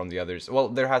from the others. Well,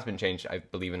 there has been change, I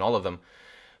believe, in all of them,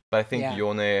 but I think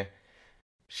Yone,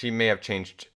 she may have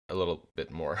changed a little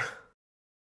bit more.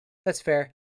 That's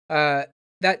fair.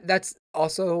 That's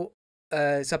also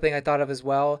something I thought of as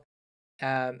well,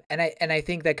 and I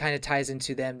think that kind of ties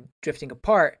into them drifting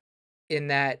apart, in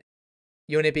that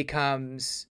Yone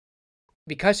becomes,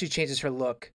 because she changes her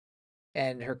look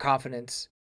and her confidence,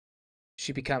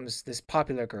 she becomes this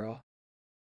popular girl.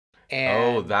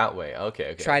 And that way.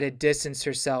 Okay. Try to distance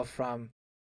herself from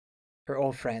her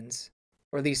old friends,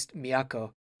 or at least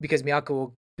Miyako, because Miyako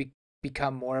will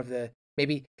become more of the,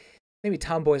 maybe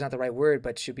tomboy is not the right word,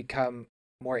 but she'll become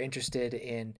more interested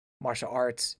in martial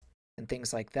arts and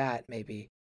things like that. Maybe.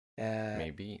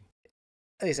 Maybe.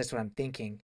 At least that's what I'm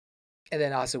thinking. And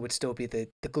then also would still be the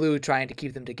glue trying to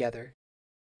keep them together.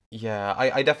 Yeah,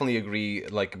 I definitely agree.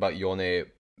 Like about Yone,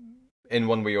 in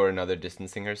one way or another,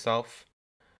 distancing herself.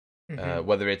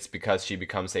 Whether it's because she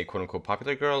becomes a quote unquote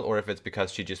popular girl, or if it's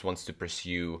because she just wants to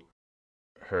pursue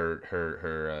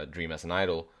her dream as an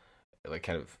idol, like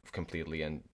kind of completely,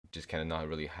 and just kind of not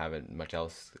really having much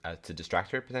else to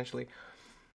distract her potentially.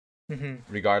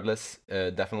 Regardless,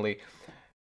 definitely.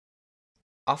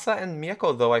 Asa and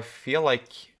Miyako, though, I feel like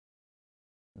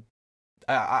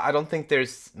I don't think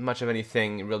there's much of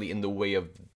anything really in the way of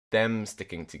them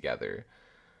sticking together.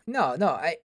 No.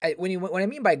 When I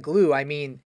mean by glue, I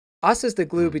mean Asa's the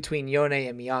glue between Yone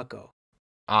and Miyako.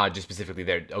 Just specifically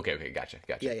there. Okay, gotcha.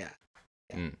 Yeah.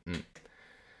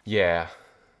 Yeah.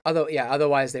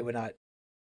 Otherwise they would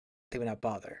not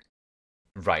bother.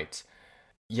 Right.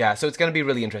 Yeah, so it's going to be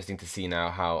really interesting to see now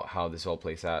how this all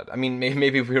plays out. I mean,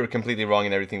 maybe we were completely wrong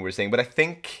in everything we're saying, but I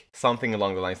think something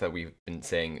along the lines that we've been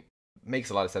saying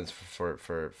makes a lot of sense for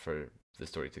the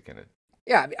story to kind of...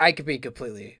 Yeah, I could be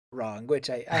completely wrong, which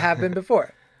I have been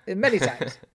before, many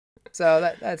times.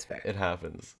 So that's fair. It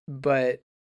happens. But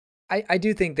I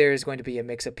do think there is going to be a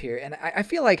mix-up here, and I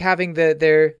feel like having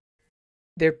their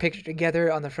picture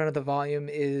together on the front of the volume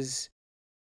is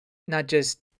not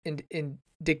just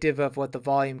indicative of what the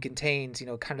volume contains,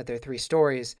 kind of their three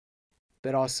stories,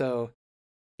 but also,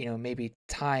 maybe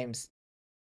times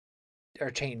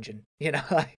are changing,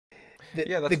 like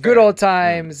the good old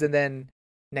times, and then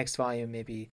next volume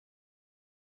maybe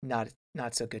not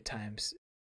so good times.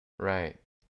 Right.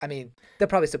 I mean, they'll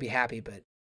probably still be happy, but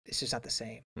it's just not the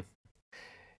same.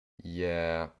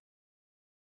 Yeah.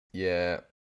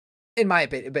 In my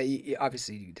opinion, but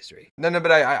obviously you disagree. No,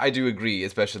 but I do agree,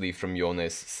 especially from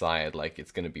Yone's side. Like,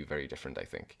 it's going to be very different, I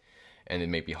think. And it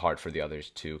may be hard for the others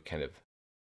to kind of,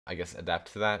 I guess,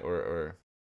 adapt to that or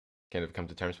kind of come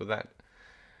to terms with that.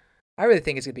 I really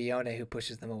think it's going to be Yone who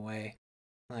pushes them away.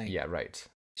 Like, yeah, right.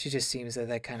 She just seems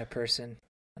that kind of person,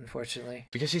 unfortunately.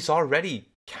 Because she's already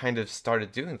kind of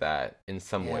started doing that in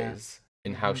some ways,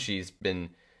 in how she's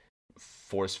been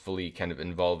forcefully kind of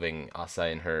involving Asa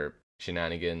in her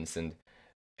shenanigans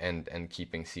and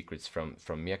keeping secrets from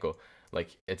Miyako.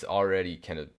 Like, it's already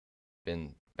kind of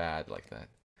been bad like that.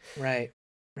 Right.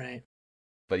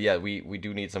 But yeah, we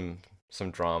do need some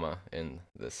drama in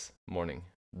this morning.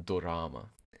 Dorama.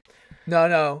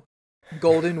 No.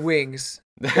 Golden wings.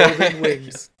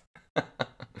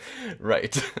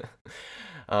 Right.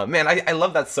 Man, I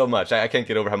love that so much. I can't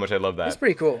get over how much I love that. It's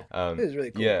pretty cool. It is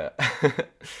really cool. Yeah.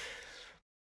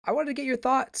 I wanted to get your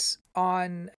thoughts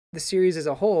on the series as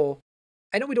a whole.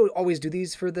 I know we don't always do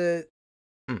these for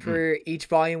for each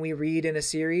volume we read in a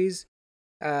series,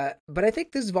 but I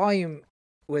think this volume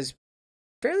was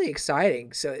fairly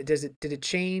exciting. So did it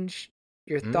change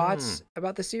your thoughts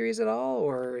about the series at all,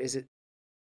 or is it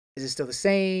still the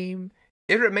same?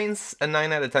 It remains a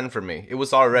 9 out of 10 for me. It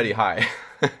was already high.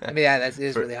 I mean, yeah, that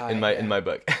is really high in my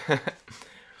book.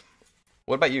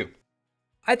 What about you?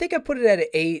 I think I put it at an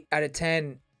 8 out of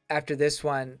 10 after this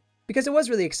one, because it was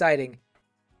really exciting.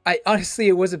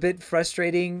 It was a bit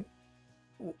frustrating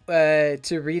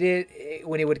to read it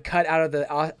when it would cut out of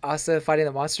the Asa fighting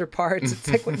the monster parts. It's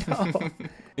like, well, no.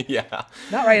 Yeah.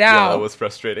 Not right now. Yeah, that was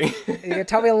frustrating. You can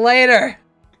tell me later.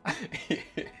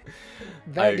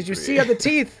 Did you see the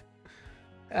teeth?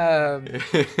 So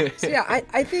yeah,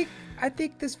 I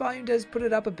think this volume does put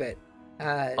it up a bit.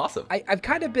 Awesome. I've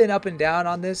kind of been up and down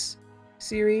on this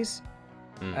series.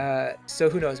 So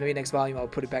who knows? Maybe next volume I'll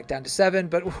put it back down to 7,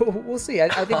 but we'll see. I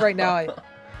think right now I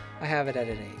have it at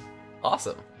an 8.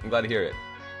 Awesome. I'm glad to hear it.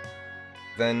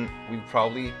 Then we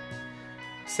probably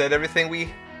said everything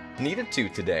we needed to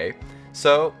today.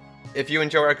 So if you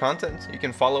enjoy our content, you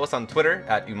can follow us on Twitter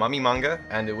at Umami Manga,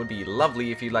 and it would be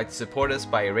lovely if you'd like to support us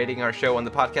by rating our show on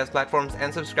the podcast platforms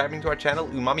and subscribing to our channel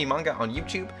Umami Manga on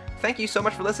YouTube. Thank you so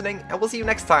much for listening, and we'll see you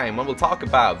next time when we'll talk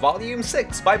about Volume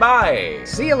 6. Bye-bye!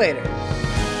 See you later!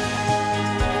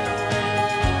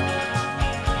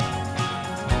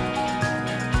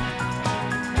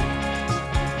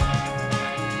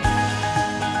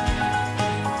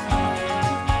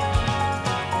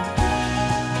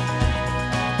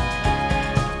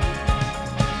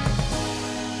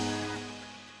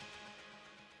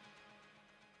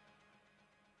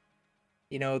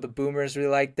 You know, the boomers really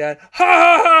like that. Ha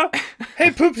ha ha!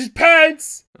 Hey, poops his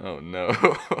pants! Oh no.